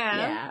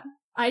 Yeah.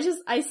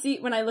 I see,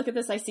 when I look at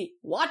this, I see,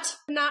 what?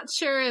 Not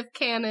sure if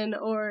canon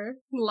or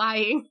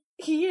lying.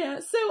 Yeah,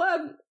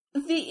 so,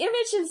 the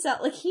image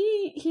itself, like,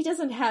 he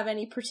doesn't have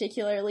any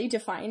particularly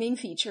defining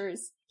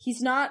features.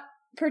 He's not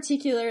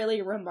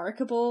particularly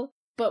remarkable,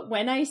 but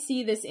when I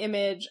see this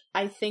image,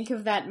 I think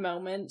of that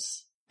moment,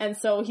 and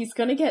so he's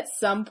gonna get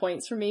some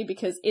points from me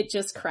because it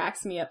just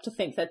cracks me up to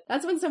think that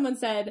that's when someone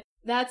said,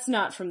 that's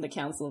not from the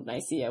Council of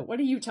Nicaea, what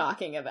are you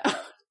talking about?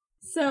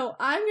 So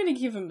I'm gonna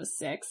give him a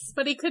 6.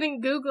 But he couldn't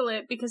Google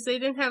it because they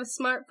didn't have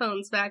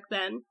smartphones back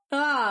then.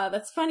 Ah,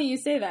 that's funny you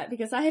say that,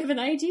 because I have an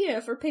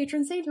idea for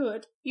patron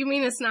sainthood. You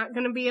mean it's not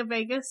gonna be a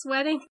Vegas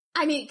wedding?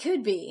 I mean, it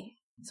could be.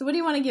 So what do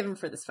you want to give him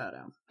for this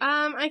photo?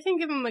 I can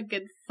give him a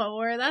good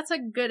 4. That's a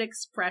good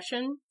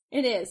expression.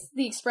 It is.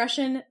 The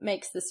expression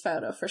makes this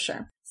photo for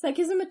sure. So that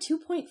gives him a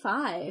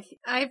 2.5.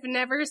 I've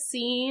never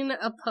seen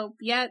a pope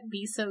yet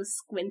be so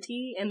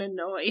squinty and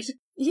annoyed.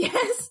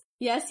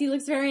 Yes, he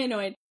looks very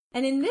annoyed.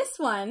 And in this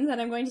one that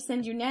I'm going to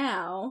send you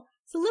now,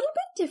 it's a little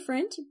bit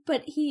different,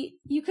 but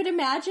you could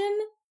imagine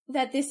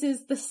that this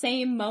is the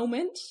same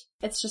moment.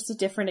 It's just a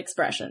different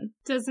expression.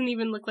 Doesn't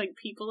even look like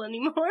people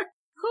anymore.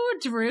 Who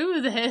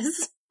drew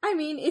this? I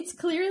mean, it's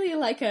clearly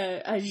like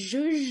a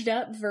zhuzhed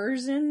up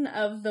version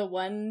of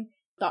the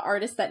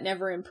artist that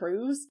never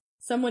improves.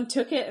 Someone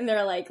took it and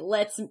they're like,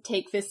 let's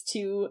take this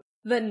to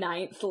the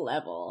 9th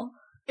level.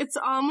 It's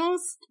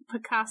almost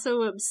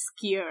Picasso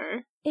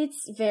obscure.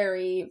 It's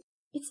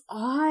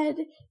odd.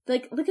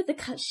 Like, look at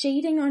the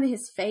shading on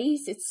his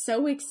face. It's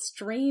so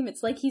extreme.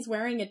 It's like he's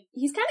kind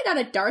of got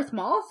a Darth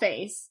Maul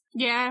face.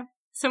 Yeah.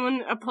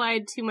 Someone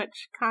applied too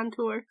much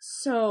contour.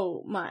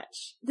 So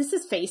much. This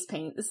is face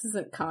paint. This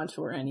isn't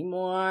contour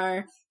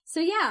anymore. So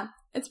yeah,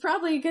 it's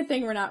probably a good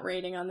thing we're not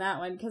rating on that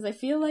one, because I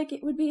feel like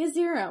it would be a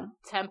 0.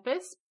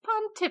 Tempus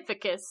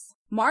Pontificus.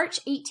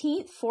 March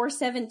 18th,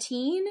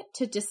 417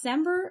 to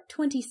December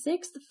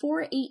 26th,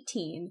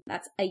 418.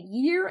 That's a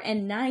year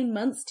and 9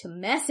 months to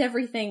mess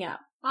everything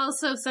up.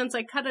 Also, since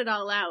I cut it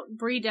all out,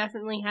 Bree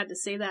definitely had to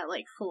say that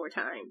like 4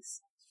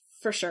 times.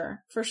 For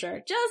sure.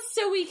 Just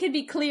so we could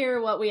be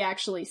clear what we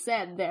actually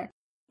said there.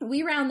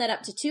 We round that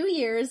up to 2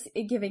 years,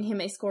 giving him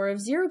a score of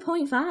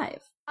 0.5.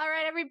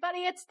 Alright everybody,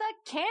 it's the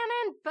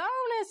canon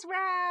bonus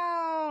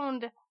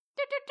round!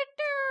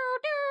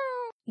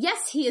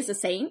 Yes, he is a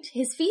saint.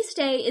 His feast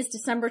day is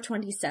December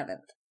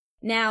 27th.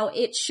 Now,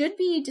 it should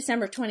be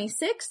December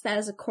 26th,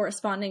 as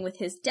corresponding with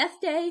his death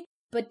day,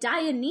 but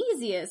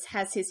Dionysius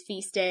has his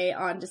feast day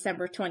on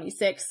December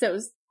 26th, so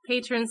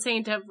patron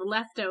saint of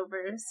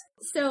leftovers.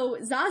 So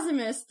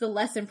Zosimus, the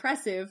less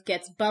impressive,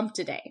 gets bumped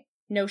a day.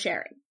 No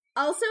sharing.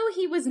 Also,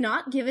 he was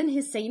not given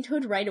his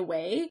sainthood right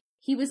away.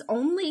 He was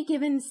only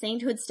given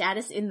sainthood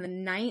status in the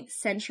 9th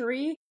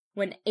century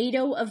when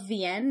Ado of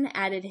Vienne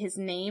added his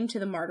name to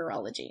the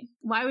martyrology.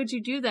 Why would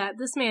you do that?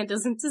 This man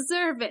doesn't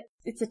deserve it.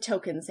 It's a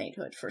token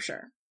sainthood for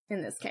sure,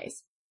 in this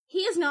case. He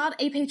is not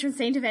a patron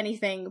saint of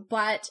anything,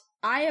 but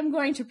I am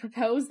going to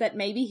propose that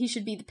maybe he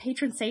should be the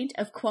patron saint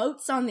of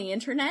quotes on the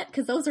internet,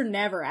 because those are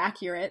never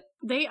accurate.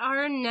 They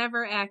are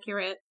never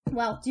accurate.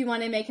 Well, do you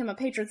want to make him a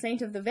patron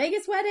saint of the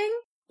Vegas wedding,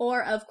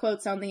 or of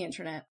quotes on the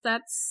internet?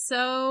 That's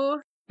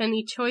so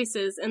many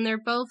choices, and they're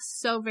both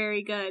so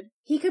very good.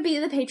 He could be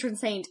the patron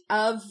saint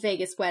of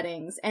Vegas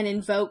weddings, and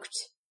invoked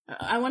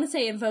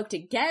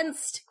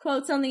against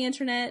quotes on the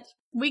internet.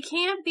 We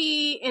can't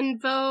be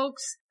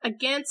invoked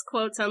against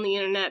quotes on the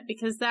internet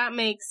because that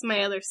makes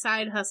my other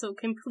side hustle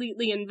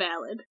completely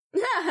invalid.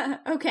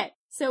 Okay,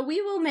 so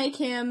we will make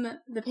him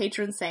the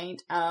patron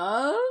saint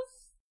of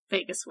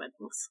Vegas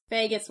weddings.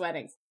 Vegas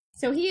weddings.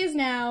 So he is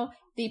now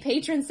the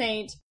patron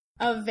saint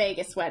of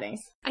Vegas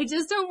weddings. I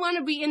just don't want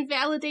to be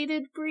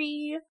invalidated,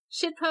 Bree.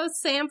 Shitpost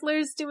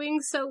Sampler's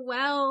doing so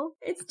well.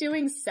 It's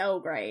doing so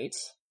great.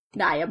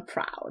 I am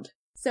proud.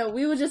 So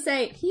we will just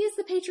say, he is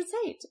the patron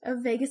saint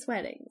of Vegas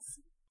weddings.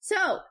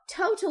 So,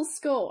 total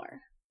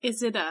score.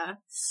 Is it a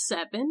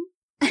 7?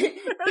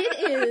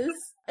 It is...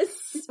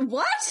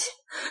 What?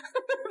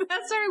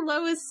 That's our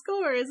lowest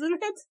score, isn't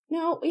it?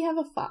 No, we have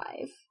a 5.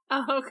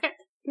 Oh, okay.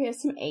 We have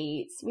some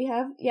 8s. We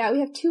have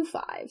 2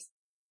 5s.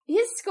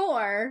 His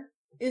score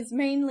is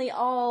mainly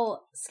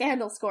all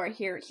scandal score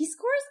here. He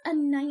scores a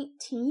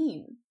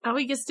 19. Oh,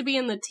 he gets to be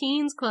in the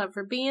teens club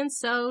for being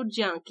so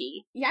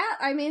junky. Yeah,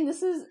 I mean,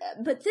 this is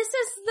the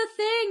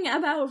thing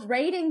about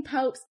rating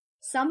popes.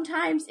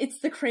 Sometimes it's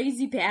the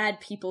crazy bad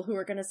people who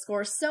are gonna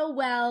score so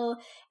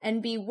well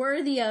and be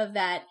worthy of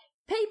that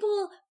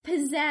papal,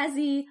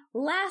 pizzazzy,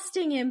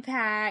 lasting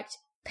impact,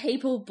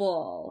 papal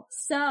bull.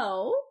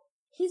 So,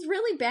 He's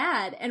really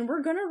bad, and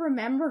we're gonna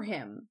remember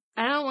him.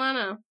 I don't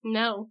wanna.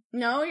 No.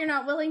 No, you're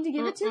not willing to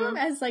give it to him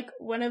as, like,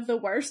 one of the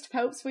worst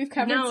popes we've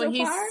covered so far? No,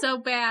 he's so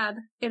bad.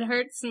 It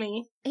hurts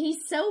me.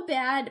 He's so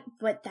bad,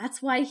 but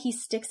that's why he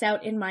sticks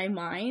out in my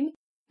mind.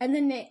 And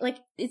then,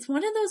 it's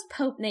one of those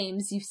pope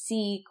names you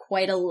see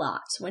quite a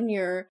lot when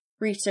you're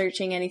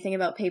researching anything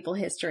about papal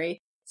history.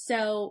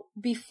 So,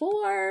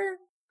 before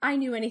I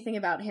knew anything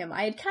about him,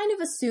 I had kind of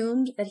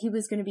assumed that he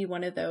was going to be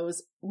one of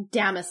those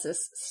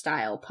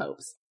Damasus-style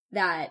popes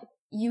that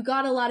you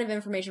got a lot of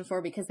information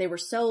for because they were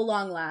so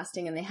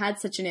long-lasting and they had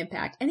such an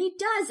impact. And he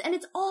does, and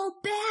it's all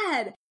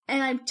bad!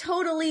 And I'm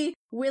totally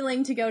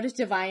willing to go to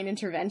divine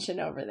intervention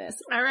over this.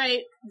 All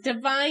right,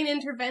 divine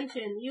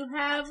intervention. You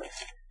have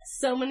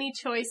so many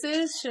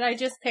choices. Should I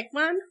just pick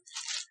one?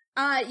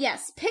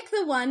 Yes. Pick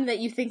the one that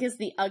you think is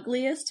the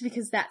ugliest,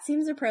 because that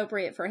seems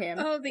appropriate for him.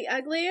 Oh, the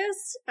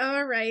ugliest?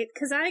 All right,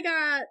 because I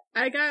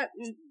got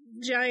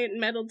giant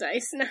metal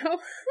dice now.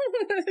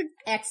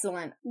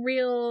 Excellent.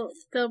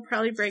 They'll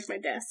probably break my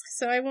desk,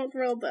 so I won't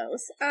roll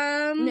those.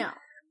 No.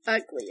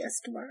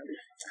 Ugliest one.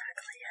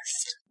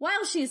 Ugliest.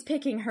 While she's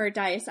picking her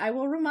dice, I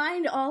will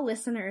remind all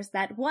listeners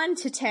that 1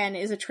 to 10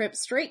 is a trip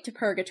straight to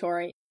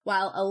purgatory,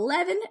 while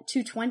 11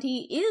 to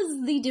 20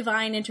 is the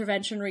divine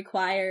intervention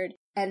required,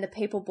 and the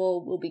papal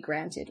bull will be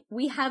granted.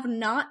 We have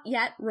not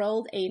yet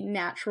rolled a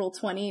natural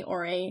 20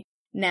 or a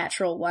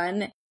natural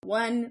 1.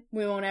 1,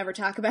 we won't ever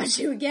talk about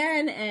you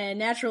again, and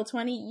natural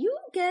 20, you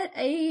get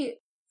a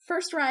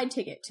first ride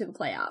ticket to the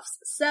playoffs.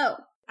 So,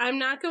 I'm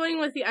not going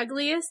with the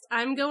ugliest.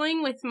 I'm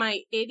going with my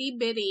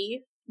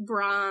itty-bitty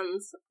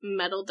bronze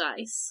metal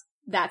dice.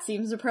 That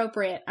seems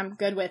appropriate. I'm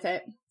good with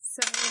it.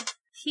 So,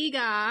 he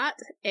got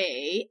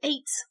a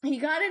 8. He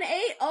got an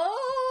 8?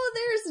 Oh,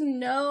 there's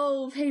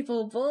no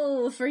papal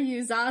bull for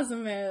you,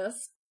 Zosimus.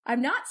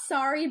 I'm not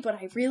sorry, but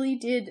I really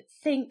did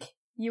think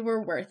you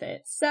were worth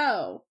it.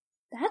 So,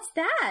 that's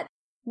that.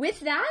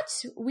 With that,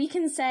 we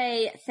can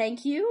say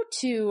thank you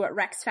to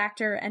Rex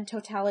Factor and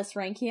Totalis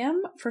Rankium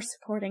for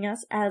supporting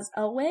us as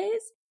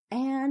always.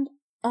 And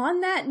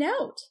on that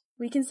note,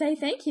 we can say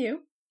thank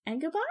you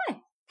and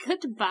goodbye.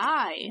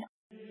 Goodbye.